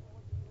on Him.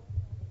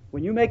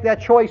 When you make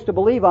that choice to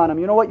believe on Him,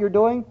 you know what you're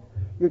doing?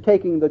 You're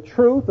taking the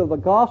truth of the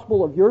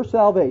gospel of your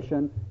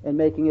salvation and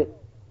making it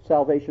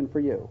salvation for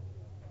you.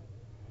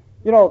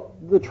 You know,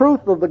 the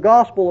truth of the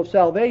gospel of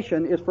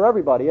salvation is for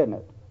everybody, isn't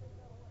it?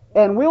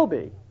 And will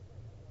be.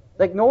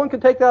 Like, no one can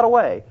take that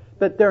away.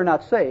 But they're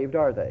not saved,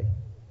 are they?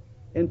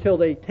 Until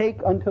they take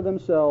unto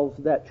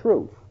themselves that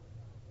truth.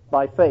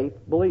 By faith,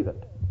 believe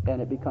it.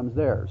 And it becomes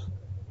theirs.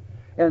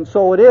 And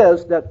so it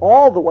is that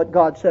all what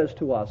God says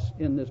to us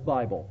in this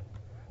Bible,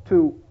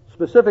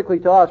 specifically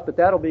to us, but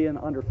that'll be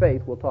under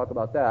faith, we'll talk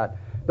about that,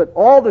 but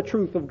all the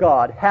truth of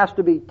God has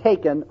to be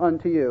taken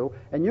unto you,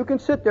 and you can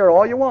sit there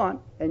all you want,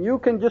 and you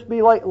can just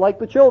be like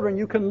the children,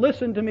 you can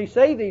listen to me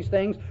say these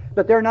things,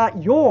 but they're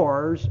not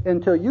yours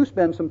until you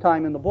spend some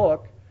time in the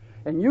book,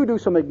 and you do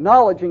some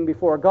acknowledging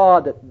before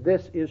God that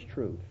this is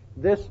truth.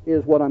 This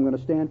is what I'm going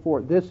to stand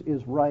for. This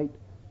is right.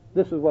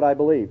 This is what I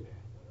believe.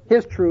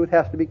 His truth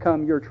has to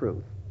become your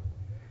truth.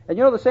 And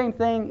you know the same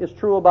thing is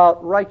true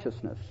about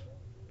righteousness.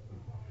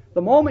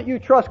 The moment you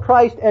trust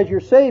Christ as your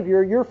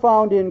Savior, you're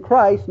found in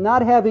Christ,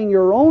 not having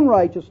your own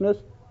righteousness,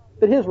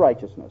 but His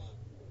righteousness.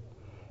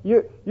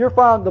 You're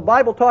found, the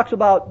Bible talks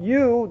about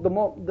you,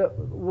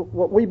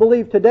 what we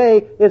believe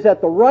today is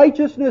that the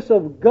righteousness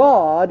of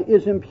God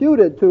is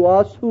imputed to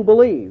us who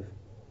believe.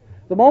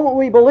 The moment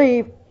we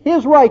believe,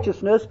 His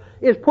righteousness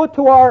is put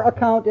to our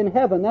account in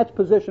heaven. That's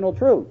positional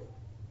truth.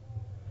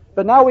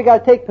 But now we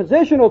got to take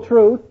positional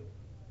truth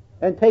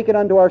and take it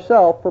unto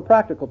ourselves for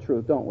practical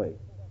truth, don't we?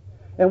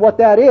 And what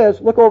that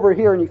is, look over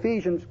here in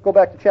Ephesians, go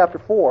back to chapter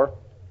 4.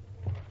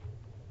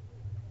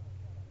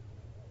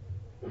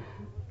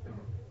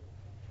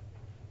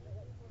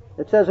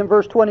 It says in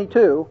verse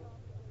 22,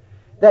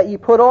 that ye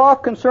put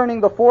off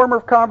concerning the former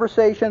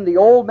conversation the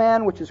old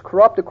man which is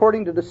corrupt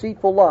according to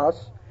deceitful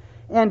lusts,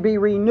 and be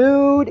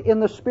renewed in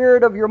the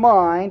spirit of your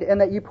mind,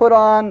 and that ye put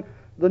on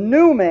the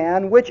new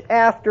man which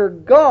after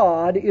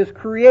God is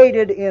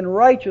created in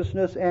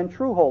righteousness and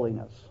true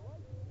holiness.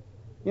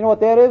 You know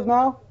what that is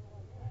now?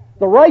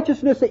 The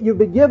righteousness that you've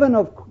been given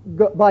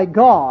by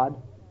God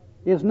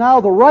is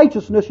now the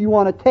righteousness you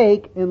want to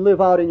take and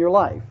live out in your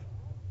life.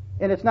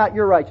 And it's not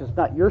your righteousness,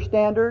 not your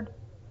standard.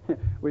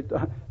 We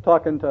were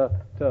talking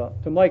to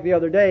Mike the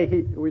other day,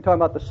 we were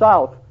talking about the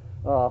South,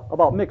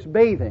 about mixed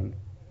bathing.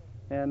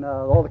 And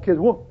all the kids,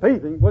 well,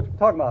 bathing, what are you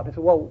talking about? They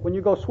said, well, when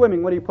you go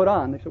swimming, what do you put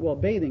on? They said, well, a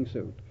bathing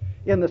suit.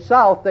 In the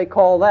South, they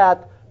call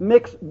that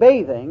mixed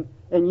bathing.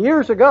 And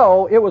years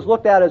ago, it was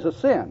looked at as a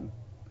sin.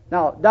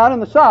 Now, down in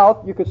the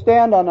South, you could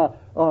stand on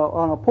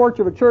a porch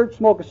of a church,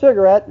 smoke a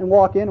cigarette, and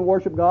walk in and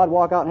worship God,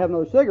 walk out and have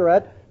another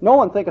cigarette. No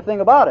one think a thing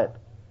about it.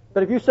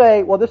 But if you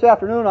say, well, this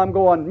afternoon I'm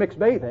going mixed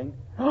bathing,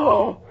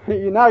 now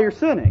you're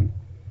sinning.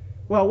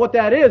 Well, what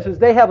that is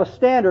they have a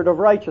standard of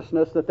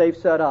righteousness that they've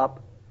set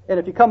up. And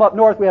if you come up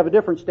north, we have a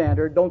different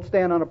standard. Don't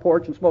stand on a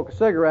porch and smoke a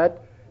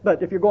cigarette.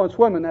 But if you're going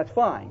swimming, that's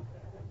fine.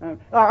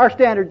 Our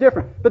standard's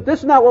different. But this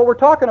is not what we're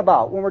talking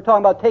about when we're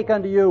talking about take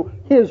unto you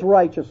His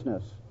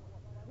righteousness.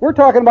 We're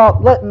talking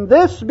about letting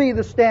this be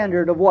the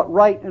standard of what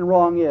right and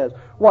wrong is,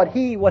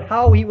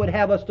 how He would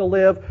have us to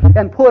live,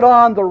 and put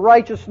on the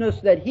righteousness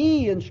that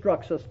He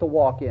instructs us to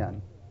walk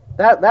in.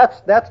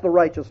 That's the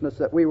righteousness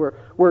that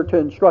we're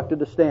instructed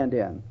to stand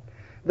in.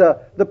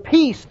 The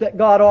peace that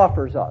God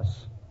offers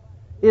us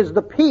is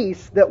the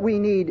peace that we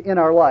need in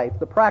our life,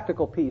 the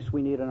practical peace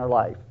we need in our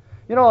life.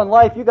 You know, in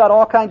life you got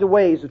all kinds of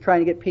ways of trying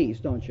to get peace,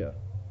 don't you?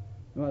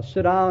 You want to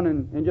sit down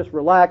and just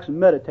relax and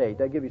meditate.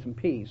 That'll give you some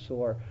peace.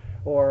 Or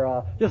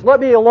just let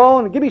me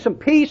alone and give me some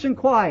peace and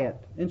quiet.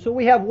 And so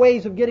we have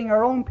ways of getting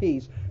our own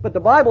peace. But the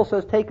Bible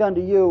says, take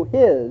unto you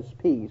His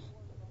peace,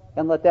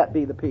 and let that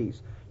be the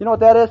peace. You know what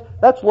that is?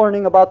 That's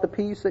learning about the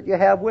peace that you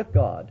have with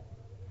God.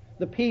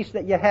 The peace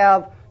that you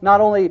have,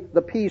 not only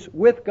the peace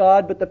with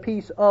God, but the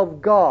peace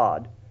of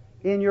God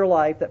in your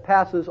life that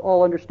passes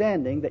all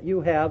understanding that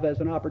you have as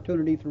an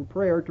opportunity through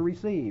prayer to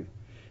receive.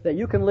 That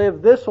you can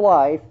live this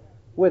life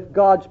with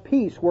God's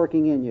peace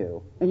working in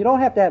you. And you don't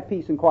have to have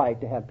peace and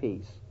quiet to have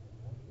peace.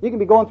 You can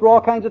be going through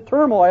all kinds of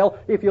turmoil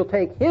if you'll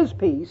take His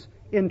peace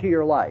into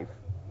your life.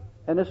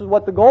 And this is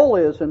what the goal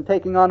is in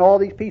taking on all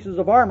these pieces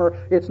of armor.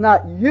 It's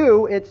not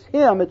you, it's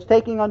Him. It's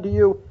taking unto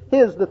you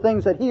the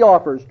things that He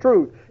offers,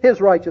 truth, His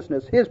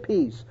righteousness, His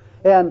peace,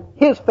 and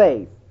His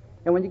faith.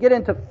 And when you get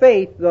into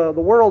faith, the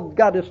world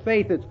got this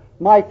faith, it's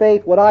my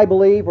faith, what I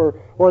believe,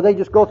 or they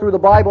just go through the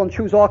Bible and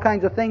choose all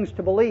kinds of things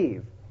to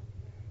believe.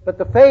 But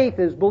the faith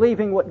is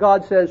believing what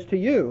God says to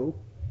you,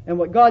 and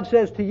what God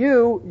says to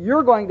you,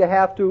 you're going to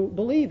have to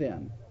believe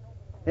in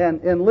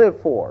and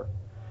live for.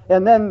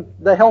 And then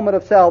the helmet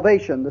of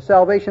salvation. The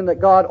salvation that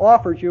God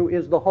offers you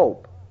is the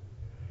hope.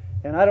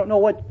 And I don't know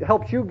what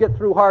helps you get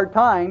through hard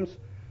times,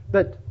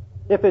 but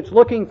if it's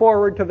looking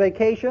forward to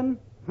vacation,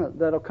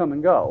 that'll come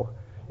and go.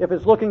 If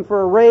it's looking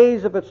for a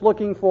raise, if it's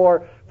looking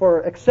for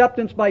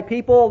acceptance by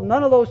people,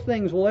 none of those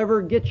things will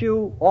ever get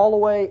you all the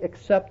way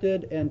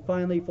accepted and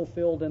finally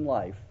fulfilled in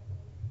life.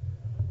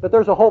 But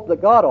there's a hope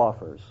that God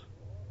offers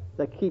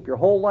that keep your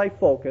whole life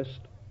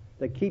focused,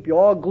 that keep you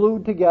all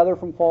glued together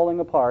from falling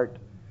apart,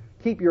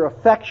 keep your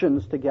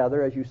affections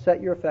together as you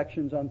set your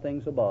affections on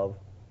things above,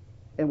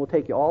 and will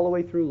take you all the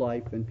way through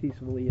life and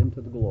peacefully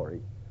into the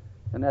glory.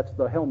 And that's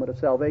the helmet of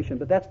salvation.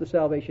 But that's the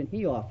salvation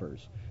He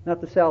offers, not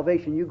the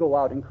salvation you go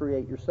out and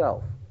create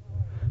yourself.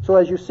 So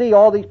as you see,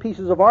 all these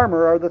pieces of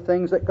armor are the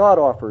things that God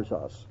offers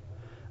us.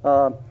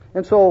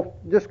 And so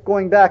just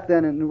going back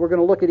then, and we're going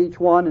to look at each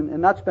one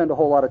and not spend a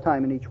whole lot of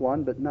time in each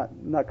one, but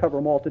not cover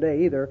them all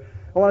today either.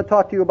 I want to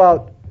talk to you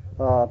about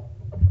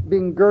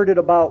being girded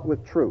about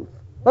with truth.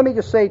 Let me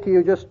just say to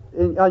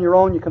you, on your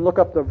own, you can look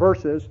up the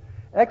verses.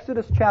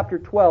 Exodus chapter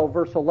 12,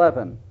 verse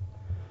 11.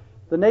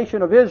 The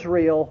nation of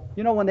Israel,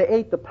 when they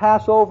ate the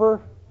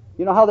Passover,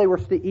 you know how they were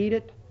to eat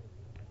it?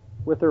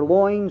 With their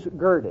loins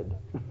girded.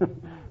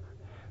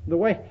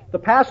 The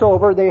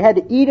Passover, they had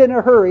to eat in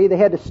a hurry. They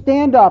had to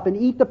stand up and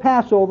eat the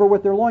Passover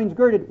with their loins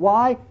girded.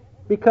 Why?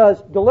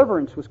 Because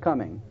deliverance was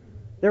coming.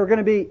 They're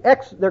going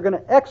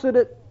to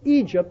exit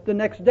Egypt the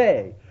next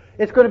day.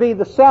 It's going to be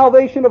the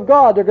salvation of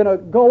God. They're going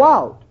to go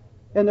out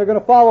and they're going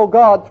to follow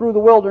God through the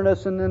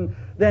wilderness and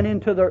then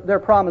into their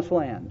promised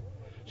land.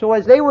 So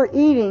as they were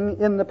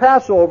eating in the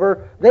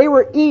Passover, they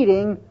were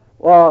eating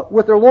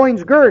with their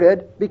loins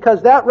girded,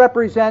 because that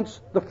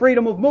represents the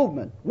freedom of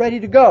movement, ready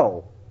to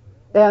go.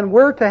 And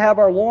we're to have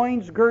our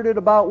loins girded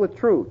about with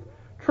truth.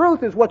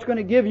 Truth is what's going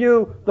to give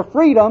you the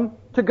freedom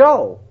to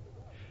go.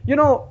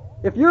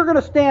 If you're going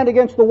to stand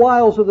against the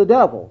wiles of the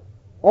devil,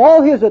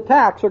 all his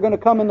attacks are going to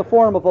come in the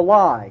form of a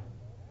lie.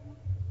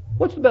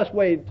 What's the best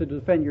way to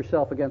defend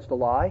yourself against a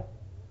lie?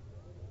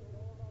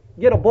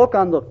 Get a book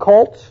on the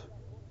cults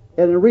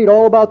and read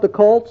all about the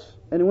cults.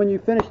 And when you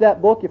finish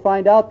that book, you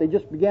find out they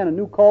just began a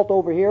new cult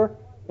over here,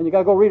 and you got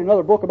to go read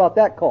another book about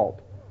that cult.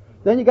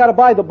 Then you got to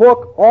buy the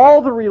book,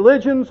 All the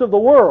Religions of the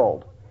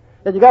World.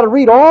 And you got to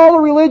read all the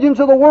religions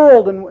of the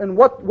world and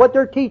what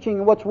they're teaching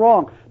and what's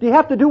wrong. Do you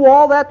have to do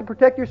all that to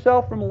protect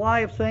yourself from the lie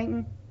of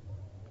Satan?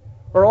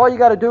 Or all you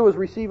got to do is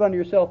receive unto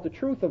yourself the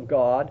truth of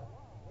God,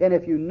 and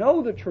if you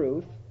know the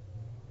truth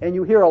and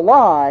you hear a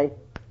lie,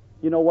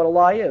 you know what a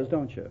lie is,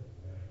 don't you?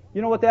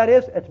 You know what that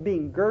is? It's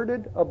being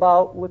girded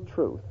about with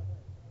truth.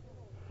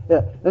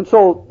 Yeah. And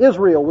so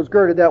Israel was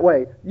girded that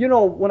way.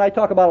 When I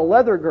talk about a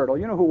leather girdle,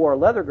 you know who wore a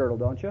leather girdle,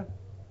 don't you?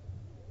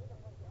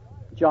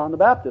 John the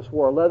Baptist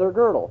wore a leather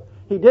girdle.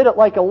 He did it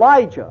like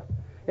Elijah.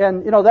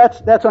 And,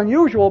 that's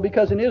unusual,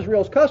 because in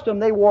Israel's custom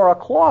they wore a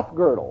cloth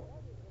girdle.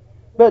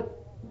 But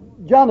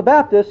John the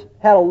Baptist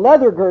had a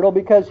leather girdle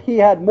because he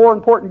had more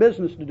important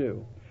business to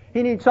do.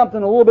 He needed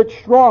something a little bit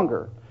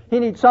stronger. He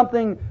needed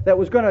something that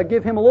was going to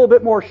give him a little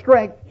bit more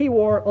strength. He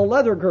wore a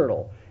leather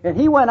girdle. And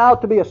he went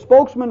out to be a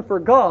spokesman for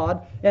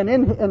God, and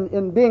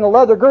in being a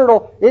leather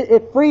girdle,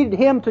 it freed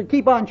him to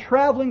keep on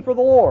traveling for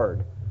the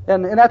Lord.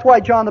 And that's why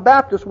John the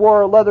Baptist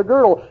wore a leather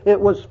girdle. It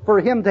was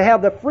for him to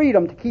have the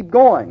freedom to keep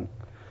going.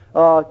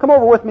 Come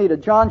over with me to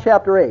John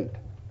chapter 8.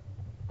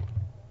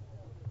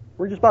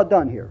 We're just about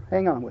done here.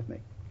 Hang on with me.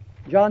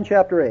 John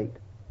chapter 8.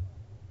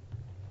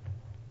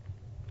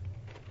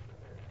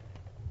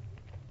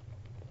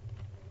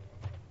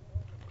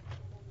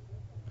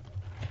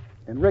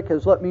 And Rick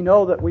has let me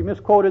know that we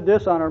misquoted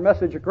this on our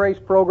Message of Grace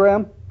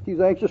program.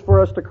 He's anxious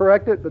for us to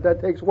correct it, but that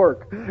takes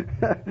work.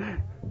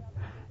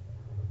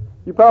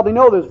 You probably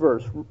know this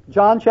verse.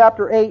 John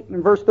chapter 8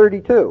 and verse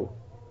 32.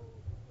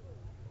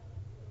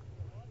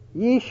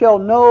 Ye shall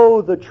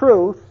know the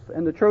truth,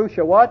 and the truth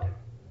shall what?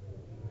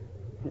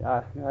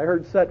 I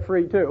heard set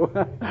free too.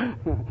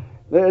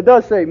 It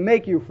does say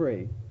make you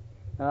free.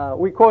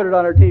 We quoted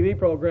on our TV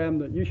program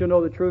that you shall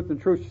know the truth, and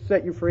the truth shall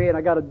set you free, and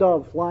I got a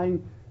dove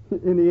flying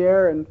in the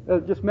air, and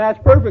it just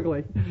matched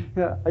perfectly.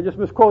 I just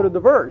misquoted the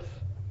verse.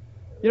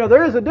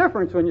 There is a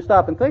difference when you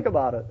stop and think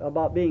about it,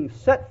 about being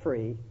set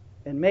free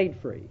and made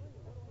free.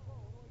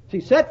 See,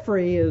 set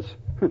free is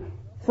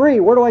free.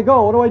 Where do I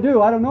go? What do I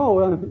do? I don't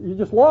know. You're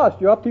just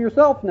lost. You're up to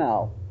yourself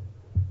now.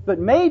 But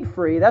made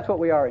free, that's what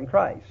we are in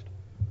Christ.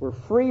 We're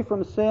free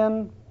from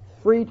sin,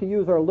 free to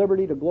use our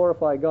liberty to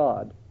glorify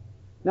God.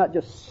 Not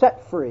just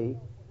set free,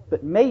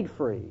 but made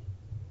free.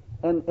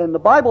 And the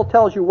Bible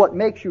tells you what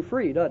makes you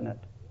free, doesn't it?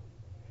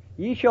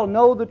 Ye shall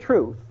know the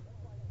truth,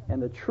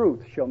 and the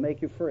truth shall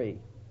make you free.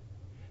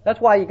 That's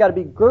why you got to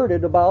be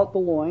girded about the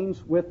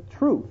loins with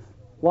truth.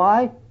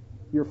 Why?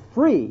 You're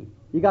free.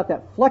 You got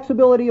that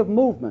flexibility of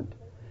movement.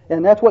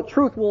 And that's what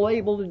truth will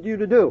enable you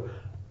to do.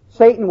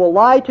 Satan will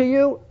lie to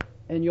you,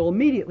 and you'll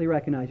immediately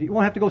recognize it. You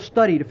won't have to go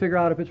study to figure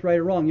out if it's right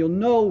or wrong. You'll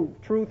know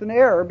truth and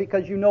error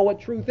because you know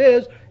what truth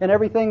is, and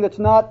everything that's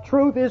not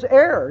truth is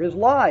error, is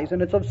lies,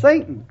 and it's of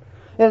Satan.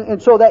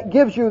 And so that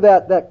gives you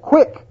that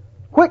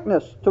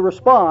quickness to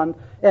respond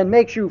and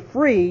makes you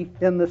free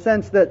in the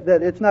sense that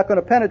it's not going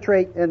to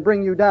penetrate and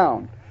bring you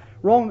down.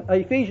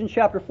 Ephesians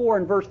chapter 4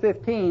 and verse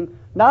 15,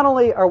 not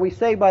only are we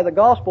saved by the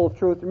gospel of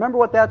truth, remember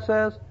what that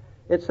says?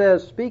 It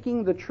says,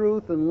 speaking the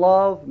truth in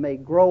love may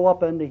grow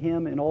up unto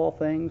him in all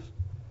things.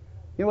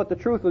 You know what the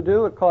truth will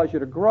do? It cause you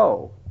to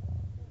grow.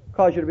 It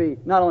cause you to be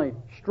not only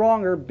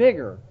stronger,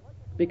 bigger,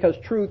 because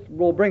truth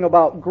will bring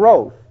about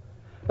growth.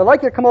 I'd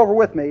like you to come over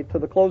with me to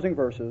the closing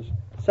verses,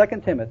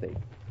 2 Timothy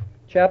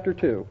chapter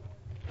 2.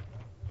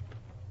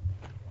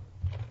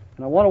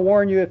 And I want to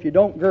warn you, if you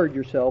don't gird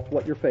yourself,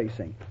 what you're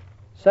facing.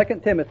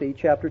 2 Timothy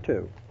chapter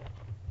 2.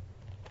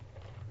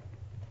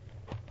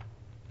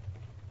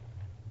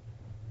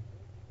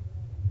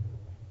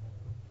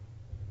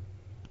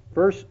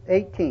 Verse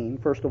 18,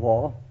 first of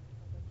all,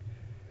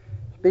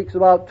 speaks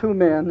about two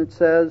men. It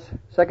says,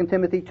 2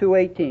 Timothy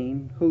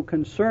 2:18, who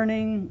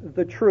concerning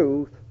the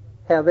truth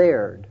have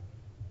erred,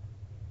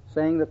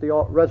 saying that the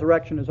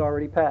resurrection is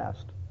already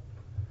past.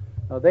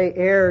 They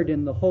erred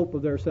in the hope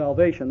of their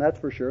salvation, that's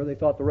for sure. They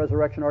thought the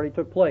resurrection already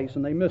took place,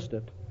 and they missed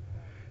it.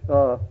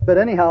 But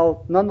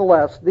anyhow,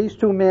 nonetheless, these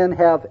two men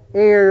have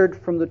erred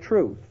from the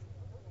truth.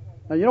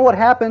 Now, you know what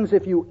happens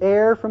if you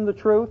err from the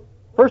truth?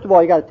 First of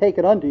all, you got to take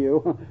it unto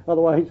you,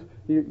 otherwise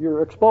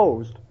you're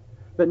exposed.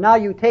 But now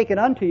you take it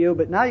unto you,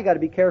 but now you got to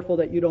be careful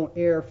that you don't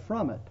err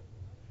from it.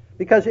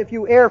 Because if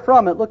you err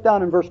from it, look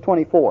down in verse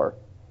 24.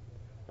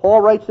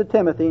 Paul writes to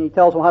Timothy, and he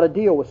tells him how to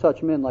deal with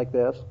such men like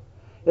this.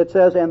 It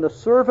says, "And the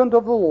servant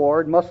of the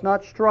Lord must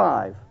not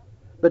strive,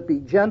 but be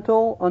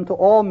gentle unto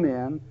all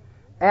men,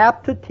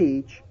 apt to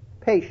teach,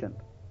 patient,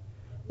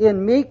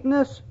 in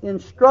meekness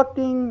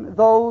instructing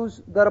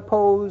those that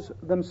oppose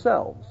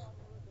themselves.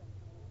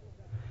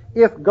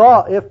 If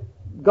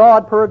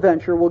God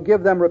peradventure will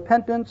give them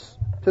repentance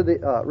to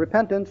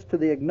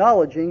the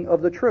acknowledging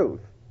of the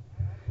truth,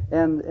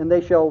 and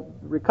they shall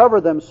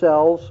recover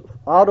themselves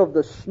out of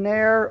the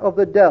snare of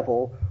the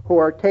devil, who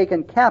are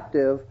taken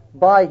captive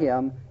by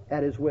him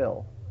at his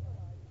will."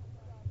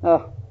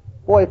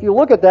 Boy, if you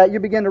look at that, you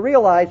begin to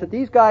realize that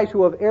these guys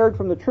who have erred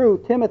from the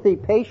truth, Timothy,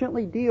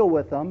 patiently deal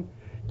with them,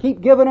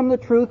 keep giving them the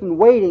truth and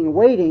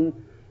waiting,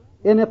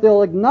 and if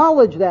they'll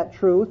acknowledge that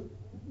truth,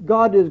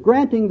 God is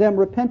granting them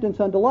repentance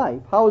unto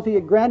life. How is He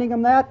granting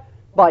them that?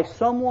 By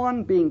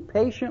someone being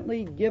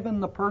patiently given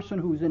the person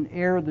who's in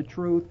error the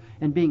truth,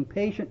 and being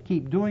patient,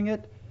 keep doing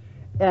it,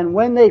 and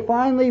when they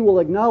finally will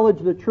acknowledge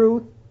the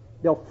truth,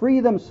 they'll free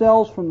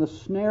themselves from the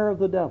snare of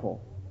the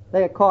devil.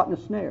 They got caught in a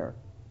snare.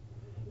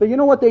 But you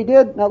know what they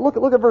did? Now look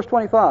at verse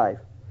 25.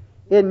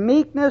 In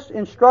meekness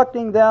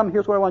instructing them,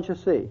 here's what I want you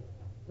to see.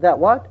 That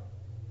what?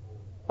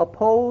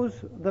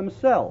 Oppose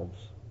themselves.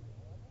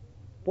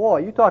 Boy,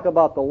 you talk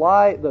about the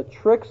lie, the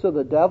tricks of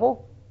the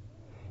devil.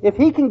 If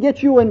he can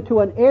get you into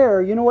an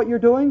error, you know what you're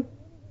doing?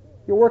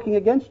 You're working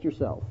against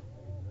yourself.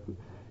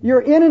 You're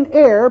in an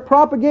error,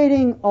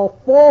 propagating a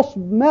false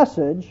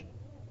message,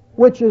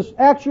 which is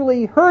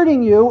actually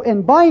hurting you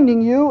and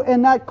binding you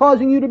and not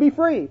causing you to be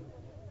free.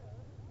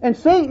 And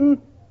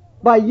Satan,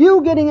 by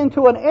you getting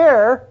into an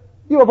error,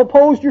 you have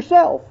opposed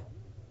yourself.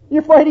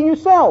 You're fighting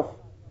yourself.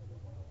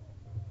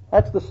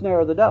 That's the snare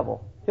of the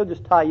devil. He'll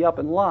just tie you up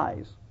in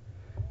lies.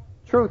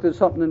 Truth is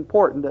something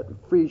important that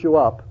frees you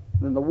up.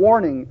 And the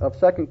warning of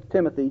 2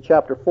 Timothy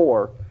chapter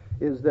 4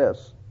 is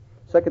this.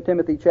 2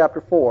 Timothy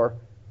chapter 4.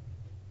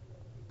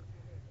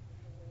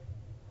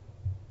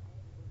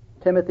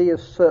 Timothy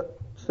has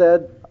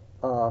said,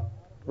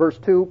 verse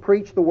 2,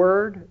 "Preach the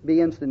word, be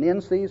instant in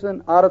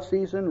season, out of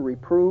season,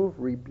 reprove,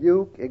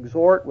 rebuke,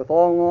 exhort with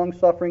all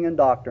long-suffering and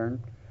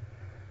doctrine,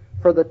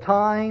 for the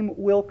time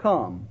will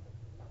come."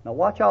 Now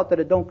watch out that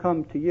it don't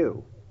come to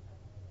you,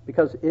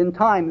 because in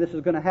time this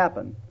is going to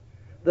happen.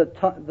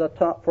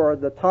 For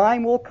the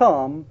time will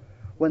come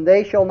when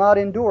they shall not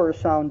endure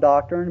sound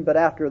doctrine, but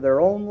after their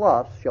own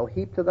lusts shall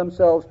heap to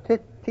themselves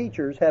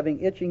teachers having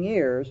itching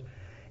ears,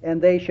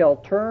 and they shall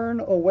turn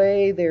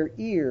away their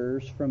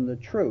ears from the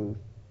truth,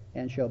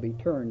 and shall be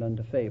turned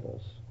unto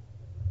fables.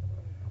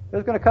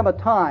 There's going to come a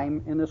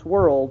time in this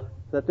world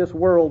that this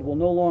world will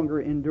no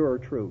longer endure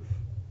truth.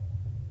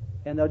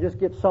 And they'll just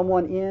get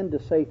someone in to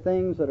say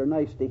things that are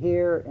nice to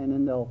hear, and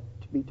then they'll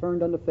be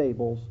turned unto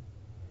fables.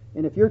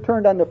 And if you're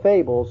turned unto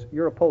fables,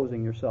 you're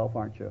opposing yourself,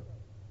 aren't you?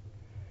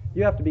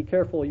 You have to be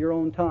careful in your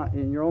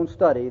own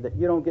study that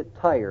you don't get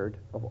tired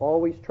of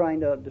always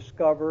trying to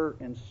discover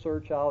and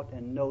search out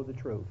and know the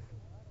truth.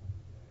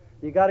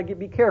 You got to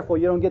be careful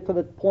you don't get to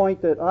the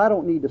point that I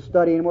don't need to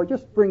study anymore.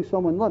 Just bring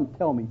someone, let them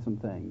tell me some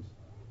things.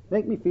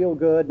 Make me feel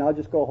good, and I'll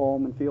just go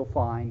home and feel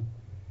fine.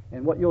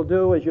 And what you'll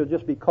do is you'll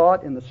just be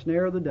caught in the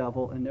snare of the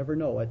devil and never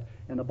know it.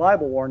 And the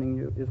Bible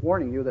is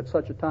warning you that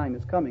such a time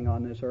is coming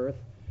on this earth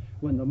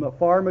when the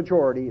far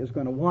majority is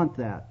going to want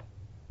that.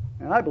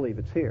 And I believe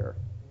it's here.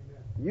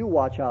 You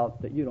watch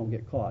out that you don't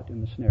get caught in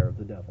the snare of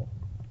the devil.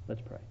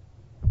 Let's pray.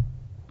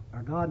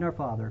 Our God and our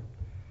Father,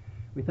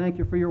 we thank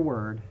you for your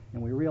word,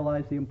 and we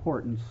realize the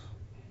importance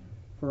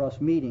for us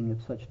meeting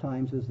at such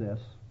times as this.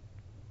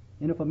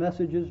 And if a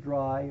message is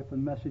dry, if a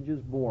message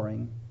is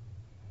boring,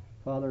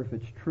 Father, if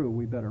it's true,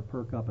 we better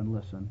perk up and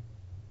listen.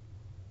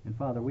 And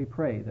Father, we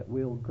pray that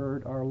we'll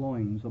gird our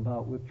loins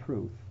about with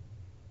truth,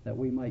 that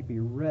we might be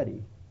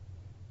ready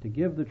to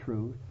give the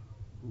truth,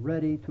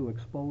 ready to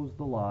expose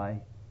the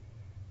lie,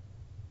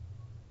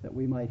 that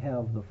we might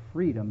have the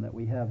freedom that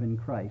we have in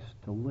Christ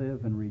to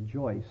live and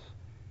rejoice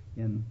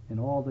in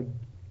all the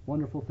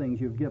wonderful things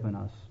you've given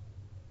us,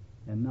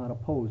 and not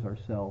oppose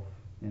ourselves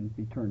and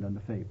be turned unto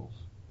fables.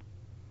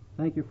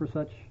 Thank you for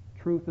such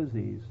truth as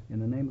these. In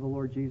the name of the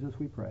Lord Jesus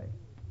we pray.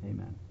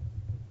 Amen.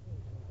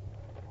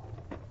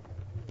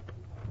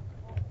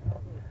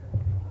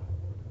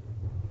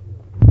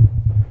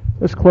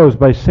 Let's close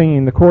by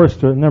singing the chorus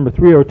to number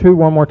 302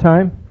 one more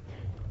time.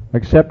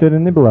 Accepted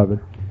in the Beloved.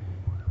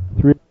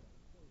 3